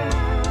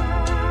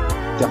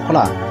ke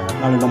khola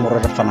na le nomoro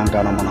re fanang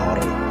ka yona mona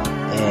hore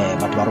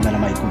batho ba romela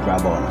maikutlo a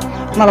bona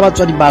hona le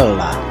batswadi ba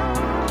llang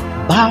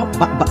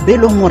ba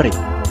belong hore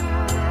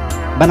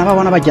bana ba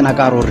bona ba kena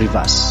ka ro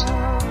reverse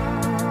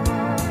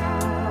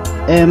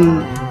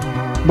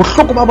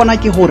bohloko ba bona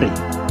ke hore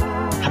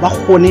ha ba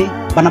khone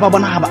bana ba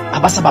bona ha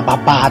ba sa ba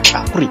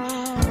batla hore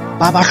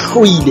ba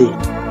hloile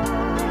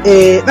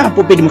ba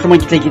popedi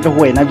mohlomong ke tle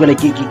ho wena jwale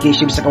ke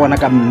shebisa ka bona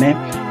ka mme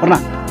bona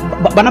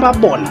bana ba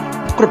bona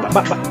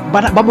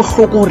ba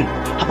bohloko hore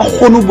ha ba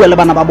khone ho bua le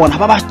bana ba bona ha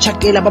ba ba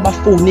tshakela ba ba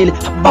founele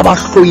ba ba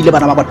hloile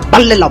bana ba bona ba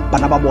lela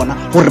bana ba bona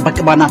hore ba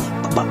ke bana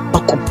ba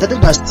kompeta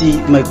basti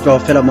maiklo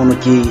fela mono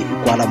ke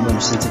kwala mono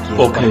sentse ke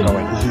okay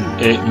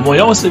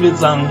Moya o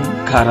sebetsang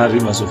Kara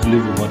Rivers of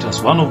Living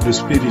Waters, one of the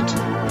spirit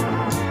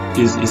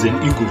is an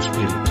eagle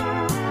spirit.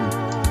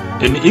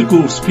 An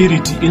eagle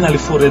spirit in a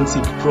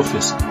forensic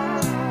prophecy.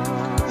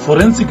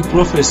 Forensic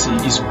prophecy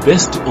is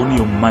based on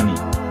your money.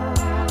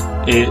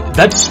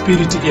 That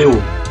spirit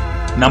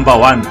number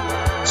one,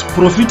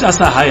 profit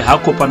asa hai ha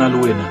kopana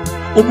le wena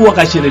o bua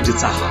ka tšhelete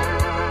tsa gago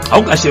ha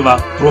o ka sheba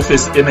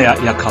prophecy ena ya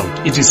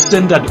account, it is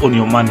centered on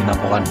your money.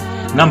 Number one.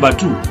 Number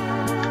two,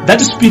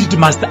 that spirit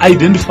must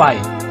identify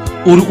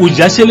or o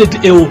ja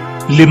tšhelete eo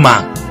le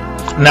mang.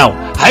 Now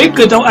ha e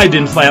qeta o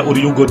identify or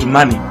you got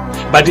money,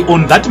 but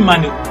on that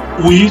money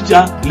o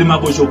ija le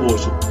mabosho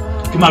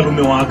ke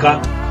malume wa ka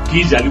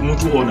ke ija le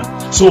motho ona.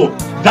 So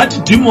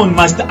that demon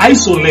must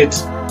isolate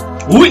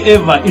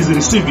whoever is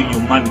receiving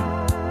your money.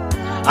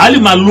 Ali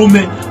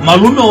malume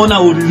ona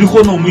o re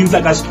gona mo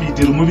intsa ka speed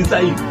re mo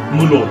bitsa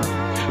mololo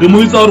re mo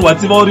bitsa hore wa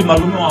tseba hore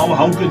malume wa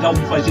ha o qeta o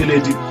mfa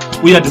tšhelete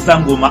o ya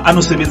disangoma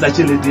ano sebetsa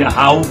tšhelete ya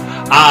hao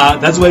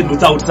that's why no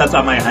tsa o tsa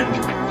tsamaya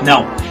hantle.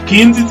 Now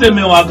ke ntse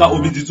me wa ka o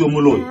bitsitswe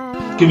moloyo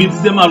ke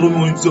bitsitse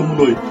malume o ntse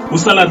moloyo o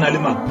sala nna le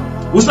mang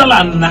o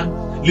sala nna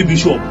le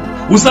bishop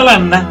o sala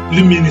nna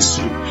le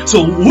ministry.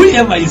 So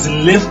whoever is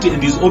left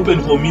and is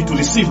open for me to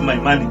receive my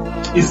money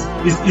is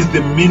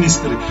the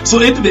ministry.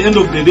 So at the end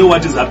of the day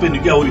what is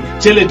happening ke hore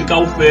tšhelete ka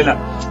ofela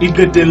e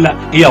qetella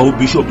e ya ho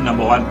bishop.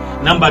 Number one.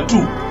 Number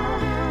two,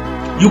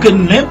 you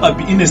can never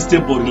be in a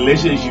stable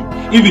relationship,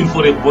 even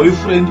for a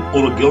boyfriend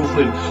or a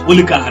girlfriend,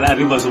 only Kahara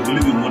Rivers of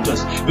Living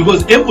Waters.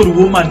 Because every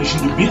woman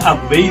should be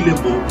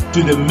available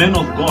to the men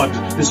of God,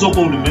 the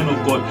so-called men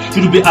of God,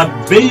 should be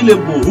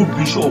available who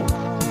bishop.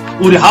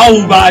 Or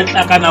how ba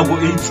tlakana go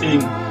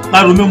itseng.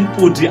 Marume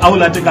mpoti a o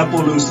lateka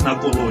koloi sina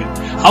koloi.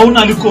 Ha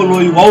una le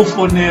koloi wa o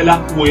fonela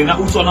wena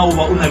o tsona o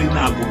ba una le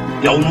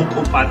nako ya uno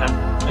kopana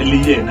le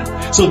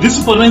yena. So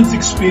this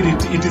forensic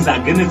spirit, it is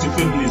against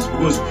families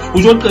because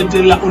ujo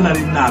qetella una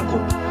le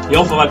nako ya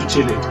o fa batho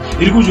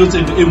tšhelete. E re go jo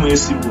tsento e mo e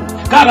simple.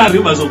 Kara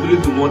Rivers of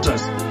Living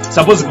Waters,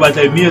 suppose ke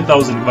batla 1,000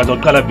 ke batla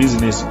go qala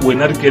business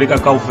wena re kereka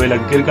kaofela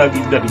ke kereka ke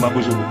di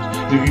mabosho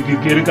ke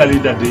kereka le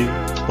date.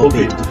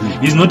 Okay,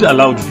 he's not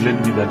allowed to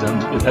lend me that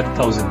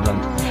 1,000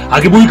 rand. I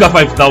can buy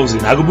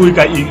 5,000. I can buy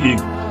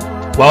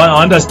well,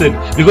 I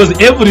understand because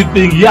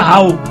everything here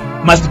how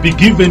must be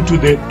given to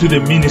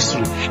the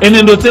ministry. And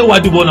then don't say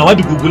what you want. What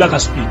you Google like a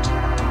speed.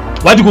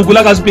 What you Google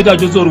like a speed. I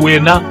just or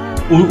wena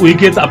we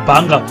get a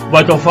banga.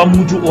 What of a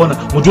mutu ona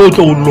mutu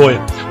to lawyer.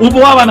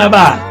 Ubo wana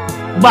ba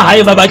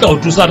hai ba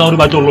to sana or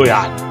ba to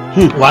lawyer.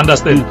 You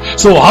understand?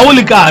 So how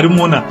will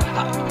mona?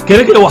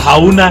 Kereke o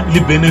hauna li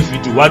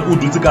benefit one o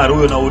dutse ka re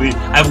yona ore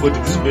I've got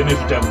this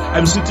benefit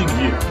I'm sitting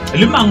here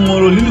le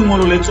mangolo le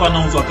lengolo le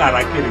tswana o tswa ka ra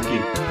kereke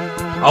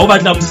ha o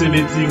batla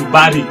mosebetsing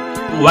bari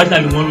wa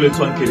tla lengolo le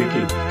tswang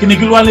kerekeng ke ne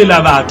ke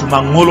lwanela batho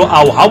mangolo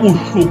ao ha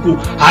bohloko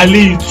ha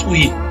le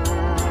tswe.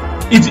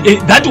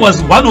 That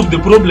was one of the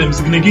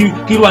problems.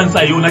 Ke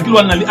lwansa yona, ke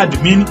lwana le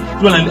admin,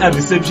 ke lwana le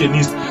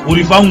receptionist. O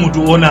re fa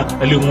motho ona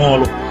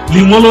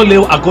lengolo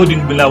leo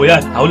according below ya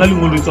ha ona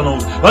lengolo le tsana ho.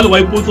 Ba le wa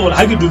ipotsa hore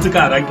ha ke dutse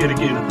ka ra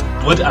kerekeng,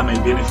 what are my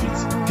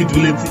benefits? Ke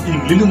duletse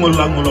eng le lengolo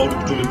la ngola hore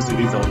ke tole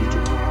mosebetsi wa ditho.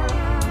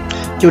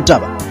 Ke o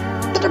Taba.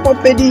 Tata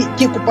Popedi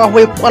ke kopa ho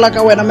ikwala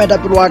ka wena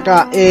moetapele wa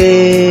ka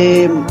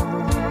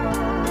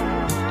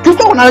ke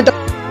tlo ona le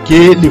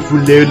ke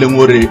lefulle le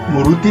ngore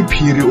moruti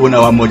phiri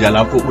ona wa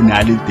Mojalafo o ne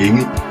a le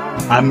teng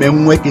a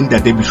mengwe ke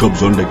ntate Bishop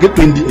Zondo ke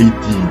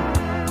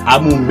 2018 a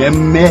mo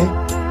memme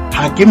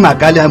ha ke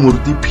makale a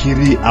moruti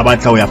phiri a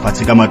batla ho ya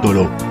fatshe ka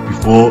matolo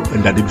before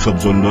ntate Bishop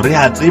Zondo re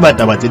a tseba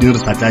taba tse ding re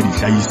sa tla di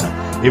hlahisa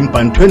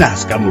empa ntwe na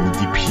se ka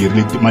moruti phiri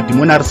le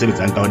matimona re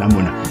sebetsang ka ona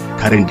mona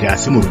currently a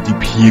se moruti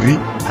phiri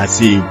ha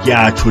se ke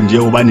a tshonje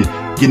hobane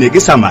ke ne ke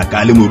sa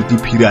makale moruti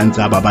phiri a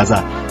ntsa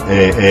babaza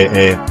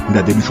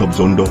ntate Bishop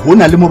Zondo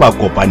hona le mo ba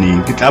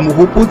kopaneng ke tla mo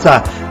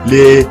hopotsa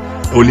le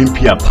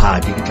Olympia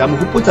Park ke tla mo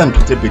hopotsa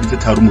ntho tse pedi tse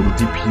tharo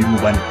moruti phiri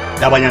hobane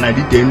tabanyana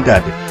di teng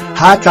ntate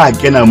ha tla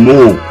kena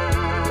mo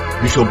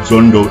Bishop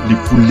Zondo le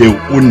fulle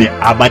o ne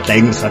a batla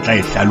eng sa tla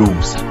e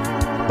hlalosa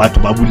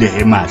batho ba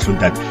bulehe mahlo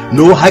ntate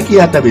no ha ke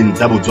ya tabeng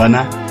tsa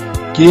Botswana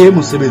ke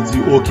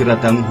mosebetsi o ke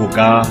ratang ho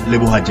ka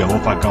leboha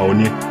Jehova ka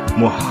one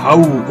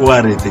mohau o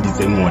a re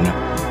etseditseng ona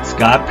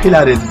ska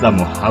phela re etsetsa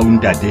mohau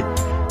ntate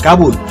ka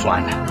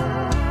Botswana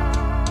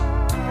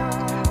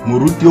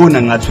moruti o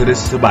nang a tshwere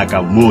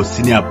sebaka mo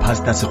senior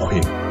pastor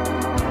Sekgweng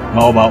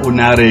maoba o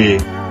na re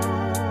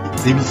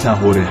tsebisa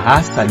hore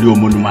ha sa le o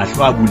mono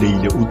mahlo a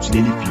buleile o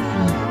tswile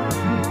lefifi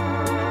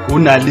o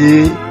na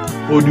le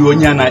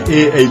audionyana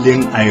e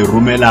ileng a e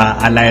romela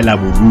a laela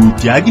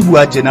boruti ha ke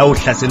bua tjena o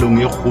hlaselong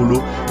e kgolo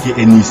ke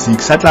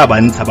NEC sa tla ba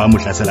ntsha ba mo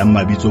hlaselang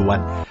mabitso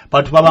one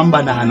batho ba bang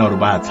ba nahana hore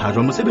ba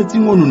tshajwa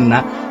mosebetsing ono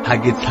nna ha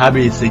ke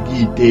tshabe se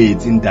ke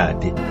itetse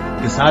ntate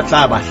ke sa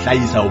tla ba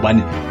hlahisa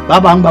hobane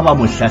ba bang ba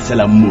mo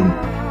hlaselang mono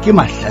ke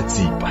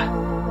mahlatsipa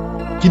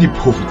ke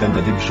diphofu tsa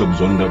ntate Bishop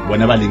Zondo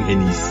bona ba leng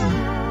NEC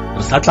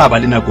re sa tla ba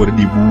le nako re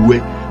di bue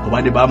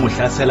hobane ba mo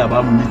hlasela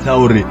ba mo bitsa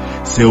hore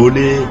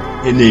seole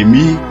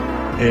enemy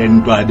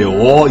and the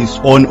war is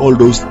on all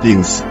those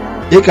things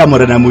e ka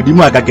morena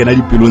modimo a ka kena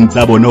dipelong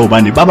tsa bona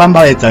hobane ba bang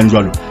ba etsang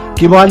jwalo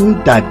ke ba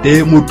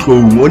ntate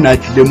motlong o na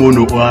tlile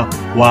mono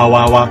wa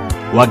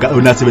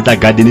ona sebetsa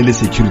garden le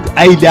security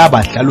a ile a ba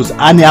hlalosa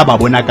a ne a ba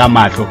bona ka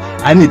mahlo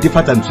a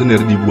netefatsa ntsone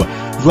re di bua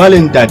jwale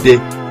ntate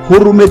ho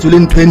rometswe le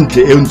ntho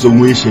entle e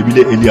ntsong o e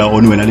shebile elia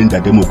on wena le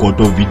ntate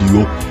Mokoto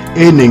video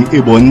e neng e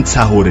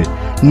bontsha hore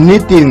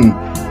nneteng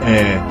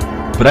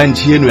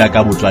branch eno ya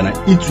ka Botswana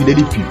e tswile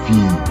le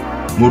fifi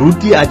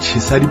moruti a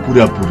tshisa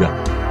dipurapura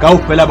ka o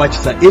fela ba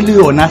tshisa e le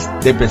yona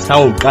stepe sa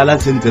o qala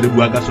sentse re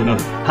bua ka sona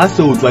ha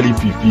se o tswa le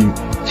fifing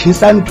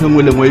tshisa ntho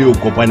engwe le ngwe yo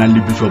kopana le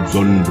Bishop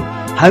Zondo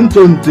ha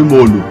ntse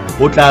mono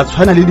o tla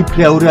tshwana le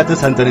di-prayer tse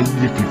santsane le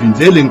di-fifing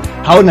tse leng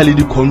ha ona le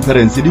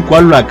di-conference di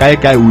kwallwa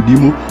kae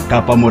hodimo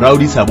kapa morao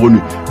di sa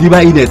bonwe di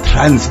ba in a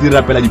trance di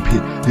rapela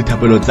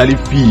dithapelo tsa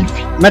lefifi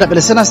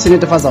moetapele sena se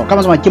netefatsa ka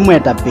matsama ke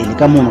moetapele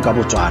ka mono ka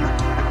Botswana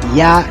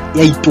ya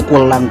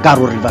itokollang ka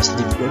ro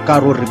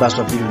reverse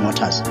of living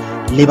waters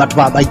le batho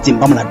ba itseng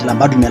ba monatelang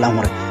ba dumelang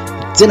hore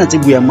tsena tse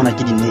buang mona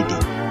ke dinnete.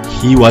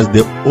 He was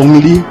the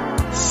only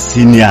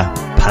senior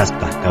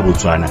pastor ka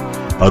Botswana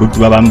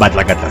baruti ba bang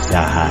batla ka tlase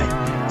ya hae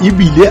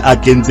ibile a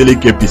kentse le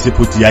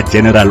kepisipoti ya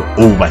general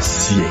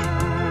overseer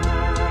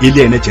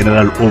ile ene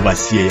general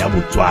overseer ya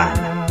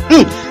Botswana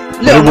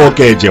le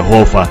boke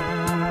Jehova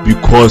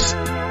because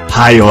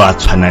hayo a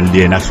tshwanang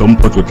le ena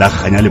hlompho tla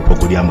ganya le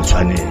pokodi ya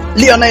motshwanela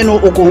le yona eno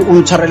o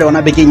ntshwarele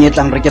yona bekeng e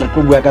tlang re ke re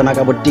tlo bua kana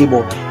ka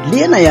botebo le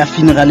ena ya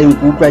funeraleng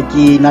ku utlwa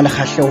ke na le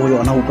khahleho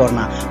yona ho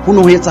korna ho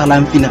no ho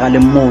etsahalang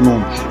funeraleng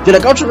mono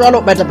jele ka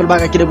tshwalo baetapele ba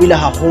ka ke le buile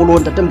haholo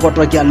ntate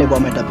Mokoto ke a leboha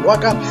moetapele wa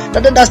ka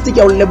ntate Dusty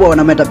ke a leboha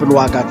bona moetapele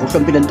wa ka go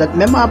hlompile ntate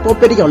Mema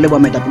Popedi ke a leboha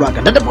moetapele wa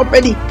ka ntate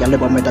Popedi ke a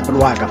leboha moetapele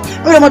wa ka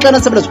o le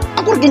motlana sebeletso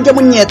a go re ke nke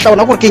monyetla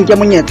ona go re ke nke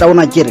monyetla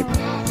ona ke re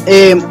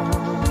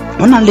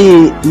hona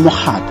le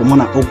mohato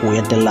mona o go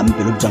etelang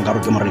pelo tsang ka ro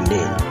ke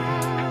morendeng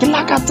ke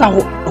lakatsa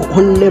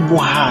ho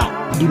leboha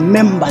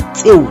di-member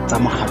tseo tsa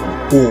mohato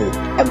o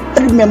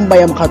every member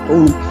ya mohato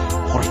o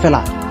gore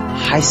fela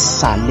ha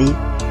isale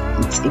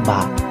ntse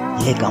ba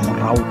le ka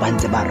morao ba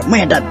ntse ba re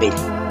moetapele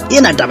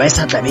ena taba e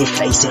sa tla be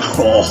hlaise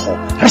hloho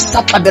re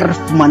sa tla be re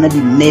fumana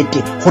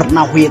dinnete gore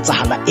na ho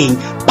etsahala eng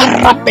ba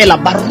rapela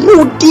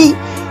baruti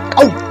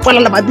ka o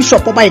fela le ba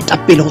bishop ba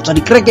etapele ho tswa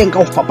dikerekeng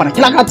ka o fapana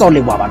ke lakatsa ho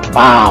leboha batho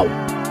bao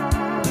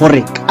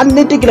gore ka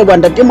nnete ke le bua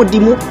ntate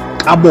Modimo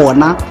ka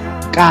bona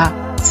ka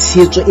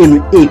tshetso eno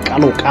e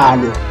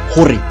kalokalo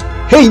gore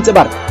he ntse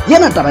ba re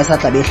yena taba e sa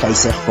tla be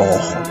hlaise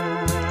hloho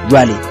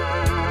jwale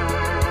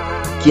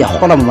ke ya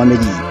gola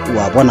momamedi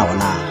wa bona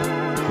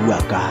bua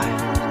kae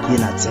ke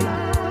na tsela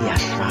ya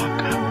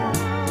hlaka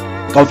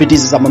ka o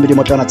fetisa momamedi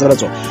mo tlana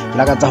tsebeletso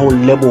la ka tsa ho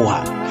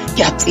leboha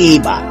ke a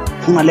tseba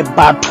hona le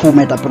batho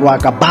moetapele wa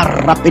ka ba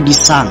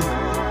rapedisang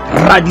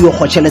radio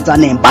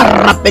kgotjheletsaneng ba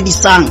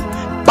rapedisang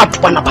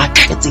batho bana ba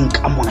tletseng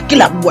ka mona ke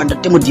la bua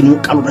ntate Modimo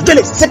ka lona.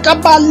 Jwale se ka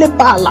ba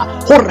lebala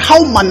hore ha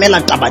o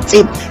mamela taba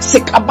tse se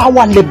ka ba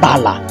wa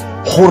lebala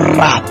ho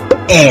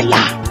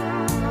rapela.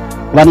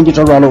 Hobane ke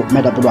jwalo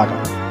moetapele wa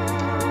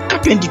ka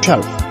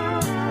 2012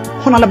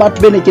 hona le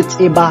batho bene ke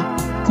tseba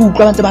ke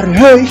utlwa ntse ba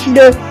re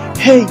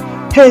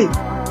hey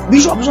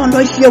Bishop Zondo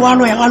ehlile wa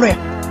loya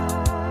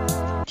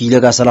ke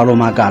ile ka sala lo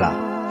makala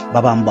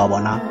ba bang ba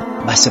bona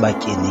ba se ba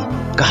kene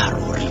ka hare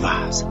ho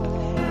rivers.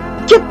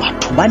 Ke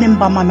batho ba neng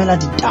ba mamela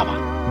ditaba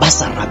ba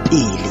sa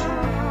rapele.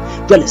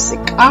 Jwale se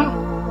ka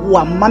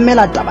wa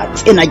mamela taba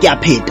tsena ke a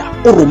pheta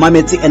o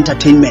romametse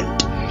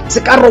entertainment, se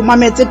ka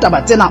romametse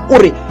taba tsena o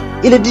re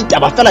ile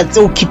ditaba fela tse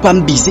o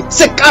keepang busy,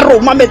 se ka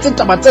romametse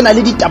taba tsena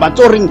le ditaba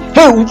tso reng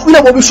he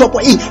utlwile bo Bishop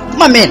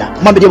mamela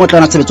mamedi mo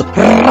tlana tshebetso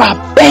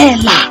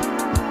rapela.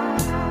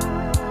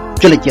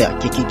 Jwale ke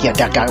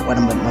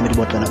bona mamedi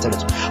mo tlana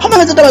tshebetso ha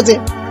mametse taba tse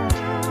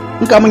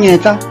nka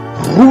monyetla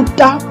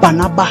ruta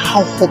bana ba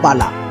hao go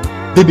bala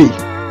Bibele,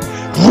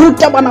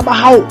 ruta bana ba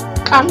hao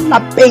ka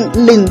lapeng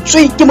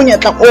lentswe ke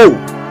monyetla o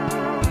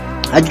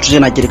ha ke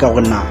tsena ke ka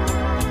gore na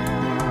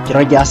ke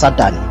ra ke a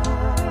Satane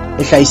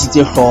e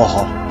hlaisitse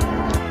hloho.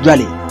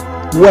 Jwale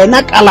wena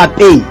ka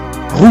lapeng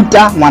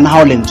ruta ngwana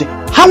hao lentswe.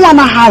 Ha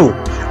ngwana hao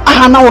a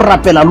hana o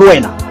rapela le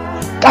wena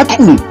ka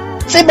tlung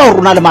tseba o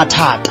rona le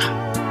mathata.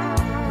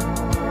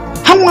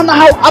 Ha ngwana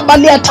hao a ba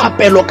le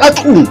thapelo ka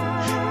tlung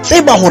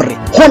tseba hore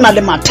hona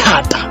le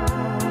mathata.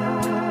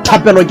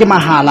 Thapelo ke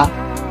mahala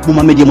mo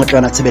mamedi mo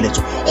tlana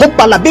tshebeletso. Ho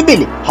bala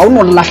Bibele ha o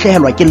no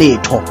lahlehelwa ke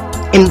letho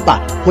empa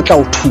ho tla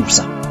o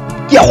thusa.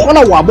 Ke a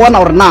kgona wa bona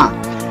hore na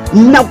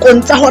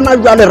nakong tsa hona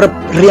jwale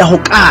re ya ho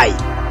kae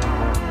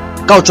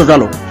ka o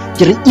jwalo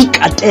ke re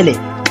ikatele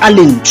ka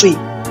lentswe.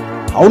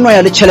 Ha o no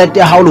ya le tšhelete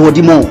ya hao le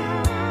hodimo,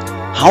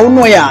 ha o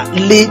no ya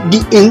le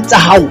dieng tsa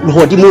hao le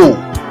hodimo,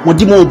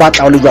 Modimo o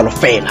batla o le jwalo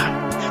fela.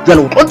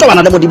 Jwale o tlo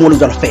tobana le Modimo o le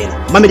jwalo fela.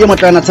 Mamedi mo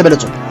tlana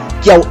tshebeletso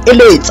ke a o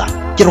eletsa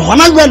ke re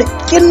hona jwale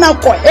ke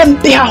nako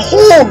empe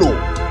haholo,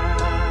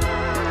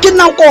 ke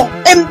nako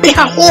empe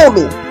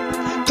haholo.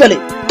 Jwale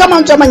ka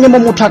mantswe a manyemo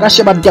motho a ka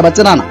sheba ditaba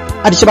tsenana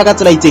a di sheba ka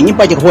tsela itseng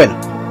empa ke re wena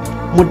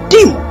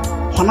Modimo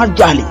hona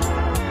jwale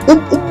o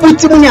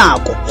butse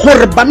monyako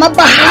hore bana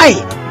ba hae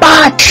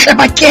ba tle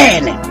ba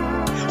kene,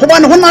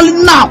 hobane hona le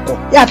nako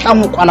ya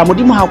tlang ho kwala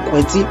Modimo ha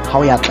kwetse ha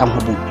o ya tlang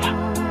ho bula.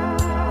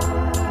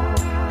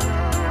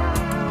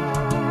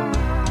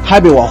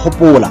 Haebe wa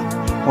hopola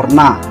hore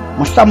na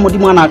mohlang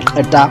Modimo ana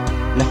qeta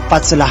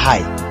lefatshe la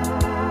hae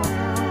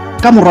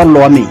ka morallo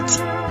wa metsi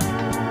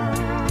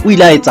o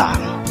ile a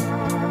etsang?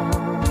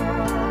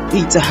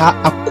 Itse ha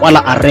a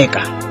kwala a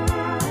reka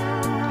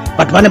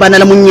batho bane ba na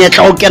le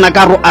monyetla o kena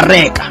ka ro a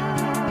reka.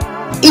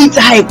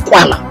 Itse ha e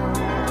kwala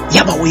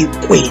ya ba o e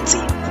kwetse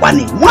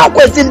bane mo a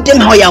kwetseng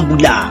teng ha o ya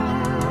bulang.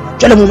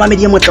 Jwale mo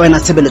mamedi ya motla wena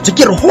tshebeletso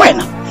ke re ho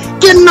wena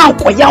ke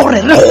nako ya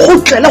hore re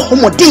kgutlele ho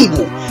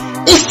Modimo.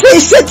 E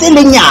setse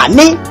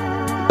lenyane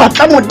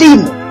batla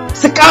Modimo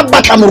se ka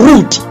batla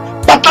moruti,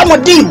 batla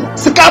Modimo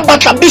se ka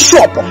batla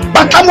bishop,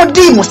 batla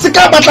Modimo se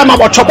ka batla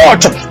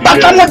mabotjobotjo,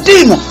 batla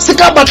Modimo se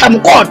ka batla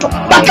Mokoto,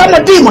 batla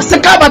Modimo se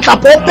ka batla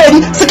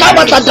popedi, se ka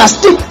batla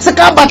dusty, se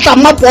ka batla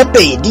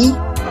mapopedi.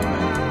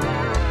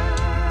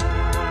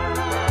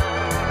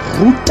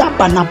 Ruta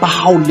bana ba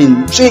hao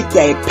lentswe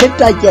ya e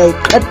pheta ya e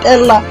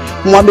qetella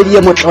moamedi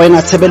ya motla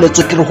wena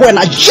tshebeletso ke re ho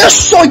wena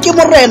Jesu ke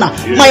morena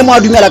maemo a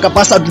dumela ka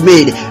pasa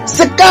dumele.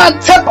 Se ka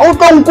tshepa o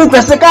tlo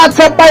nkutlwa, se ka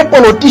tshepa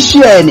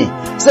politician,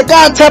 se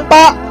ka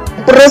tshepa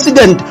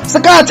president,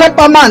 se ka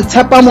tshepa man,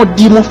 tshepa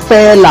Modimo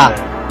fela.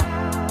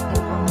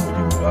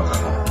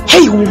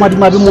 Hey o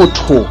madimabe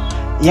motho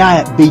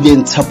ya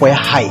beileng tshepo ya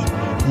hae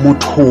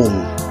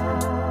mothong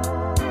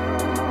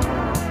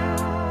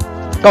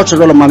ka o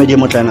tsholo mamedi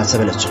mo tlana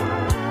tshebeletso.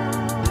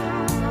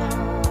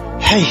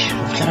 Hey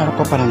o fela re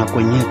kopana na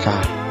konyetla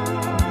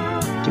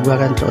ke bua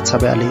ka ntlo o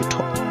tshabe ya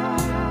letho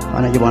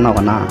bana ke bona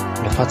gona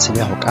lefatshe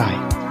le ho kae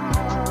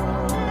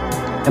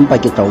empa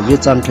ke tla o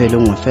etsa ntho e le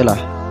nngwe fela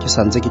ke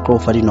santse ke tlo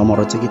fa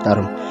dinomoro tse ke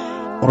tarong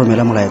o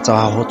romela molaetsa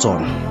wa ho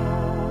tsona.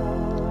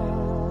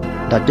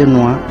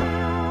 Datenwa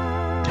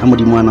ha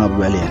Modimo ana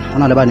bua le yena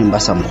hona le baneng ba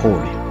sa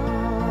mkhole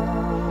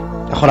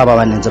ya gola ba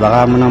baneng tse ba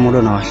ga mona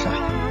molona wa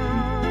hlaya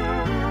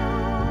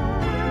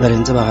ba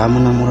rentse ba ga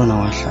mona molona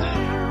wa hlaya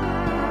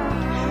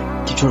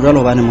ke tsholo jalo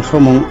bane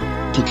mohlomong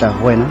ke tla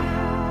ho wena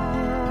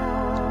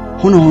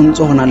hono ho ntse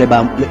hona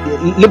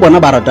le bona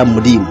ba ratang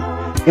Modimo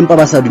empa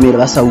ba sa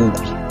dumele ba sa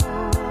utlwe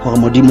hore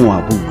Modimo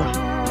wa bua.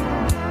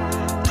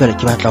 Jwale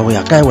ke batla ho ya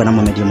kae wena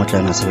mamedi mo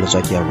tlana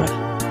sebeletswa ke ya rona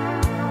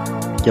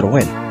ke re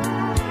wena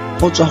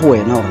ho tswa ho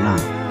wena hore na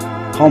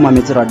ha o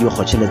mametse radio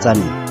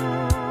kgotjheletsane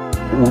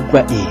o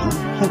utlwa eng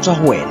ho tswa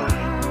ho wena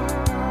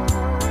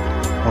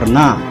hore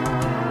na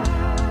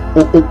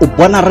o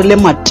bona re le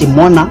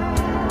matimona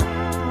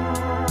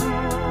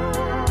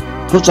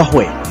ho tswa ho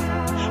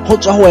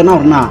wena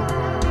hore na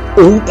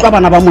o utlwa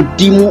bana ba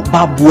Modimo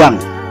ba buang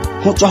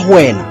ho tswa ho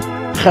wena.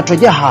 Kgetho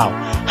ke hao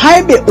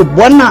haebe o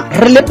bona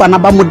re le bana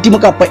ba Modimo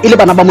kapa ile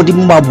bana ba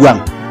Modimo ba buang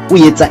o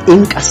etsa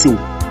eng ka seo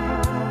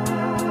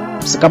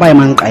se ka ba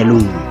emang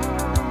qaelong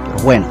re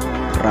wena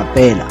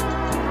rapela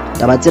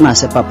taba tsena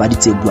se papadi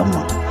tse bua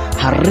mona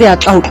ha re a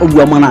tla ho tlo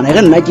bua mona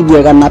re nna ke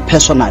bua ka nna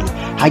personally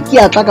ha ke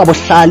a tla ka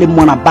bohlale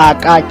mona ba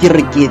ka ke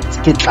re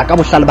ke tla ka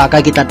bohlale ba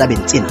ka ke tla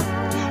tabeng tsena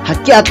ha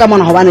ke a tla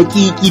mona hobane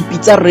ke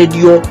ipitsa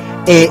radio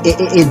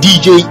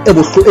DJ e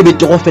bohlo e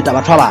betego feta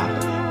batho ba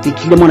ke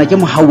tlile mona ke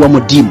mohau wa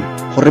modimo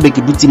hore be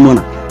ke dutse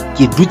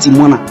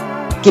mona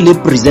ke le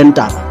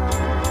presenter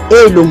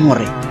e leng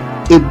hore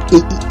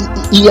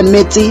e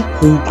emetse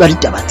ho utlwa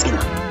ditaba tsena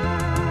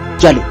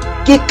jale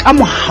ke ka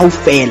mohau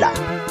fela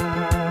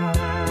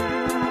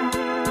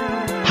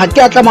ha ke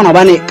a tla mona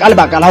bane ka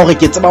lebaka la hore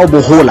ke tseba o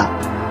bohola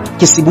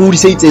ke se budi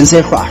se itseng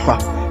se hlwahlwa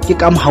ke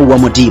ka mohau wa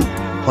modimo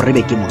hore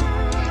be ke mona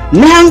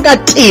nna nka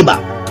teba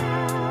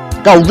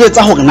ka o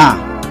jwetsa hore na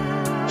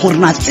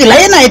tsela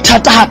ena e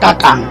thata ha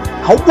kakang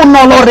ha o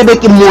bonolo hore be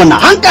ke mona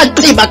ha nka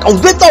teba ka o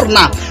jwetsa hore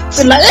na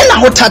tsela ena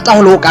ho thata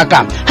ho le ho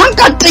kakang ha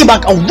nka teba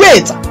ka o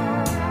jwetsa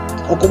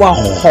o ko ba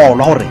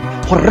kgolwa hore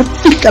re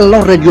fihlella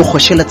hore radio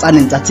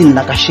khosheletsaneng tsatsing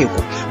la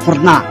kasheko hore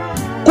na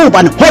ko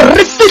bane hore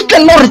re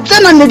fihlella hore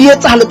tsena ne di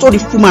etsahale tso di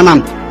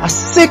fumanang a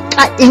se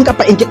ka eng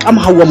kapa eng ke ka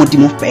mohau wa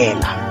modimo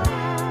fela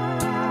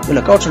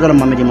le ka o tshwara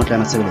mamedi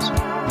motlana tsebeleso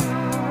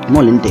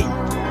mo le nteng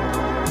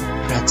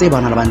ra tseba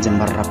bana le bantseng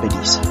ba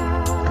rapedisa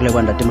re le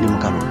banda temodimo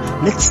ka lona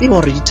le tseba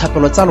hore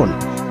dithapelo tsa lona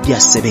di a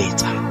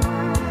sebetsa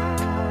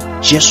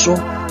Jesu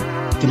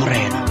ke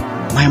morena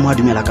maemo a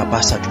dumela ka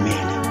pasa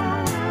dumele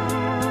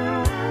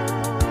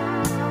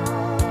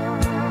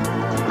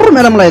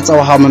romela molaetsa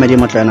wa hao mamedi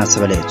motlana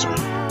tsebeleso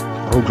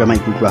re utlwa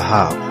maikutlo a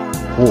hao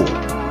ho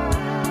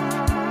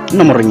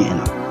nomorong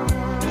ena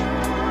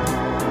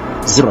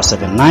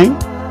 079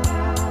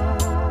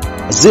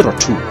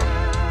 02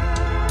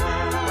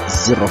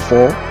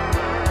 04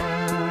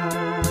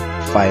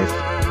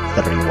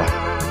 531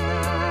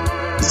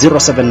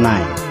 079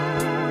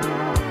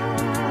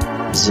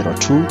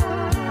 02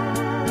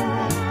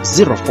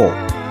 04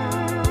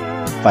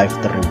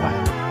 531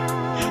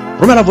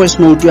 romela voice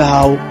note ya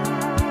hao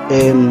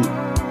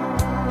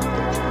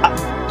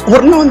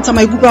hore na o ntsha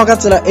maikutlo a ka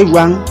tsela e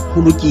jwang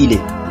ho lokile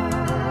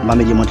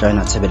mamedi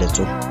motlana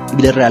tshebeletso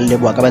ebile re a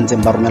leboha ka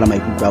bantseng ba romela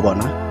maikutlo a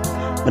bona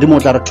modimo o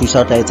tla re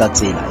thusa o tla etsa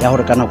tsela ya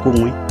hore ka nako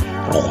nngwe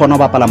re kgona ho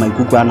bapala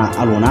maikutlo ana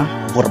a lona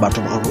hore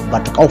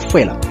batho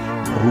kaofela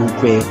re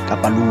utlwe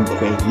kapa le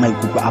utlwe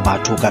maikutlo a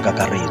batho ka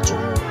kakaretso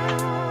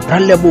ra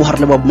leboha re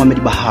leboha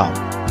bomamedi ba hao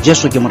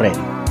Jesu ke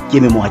morena ke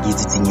eme mo ha ke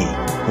tsitsinye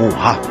ho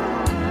ha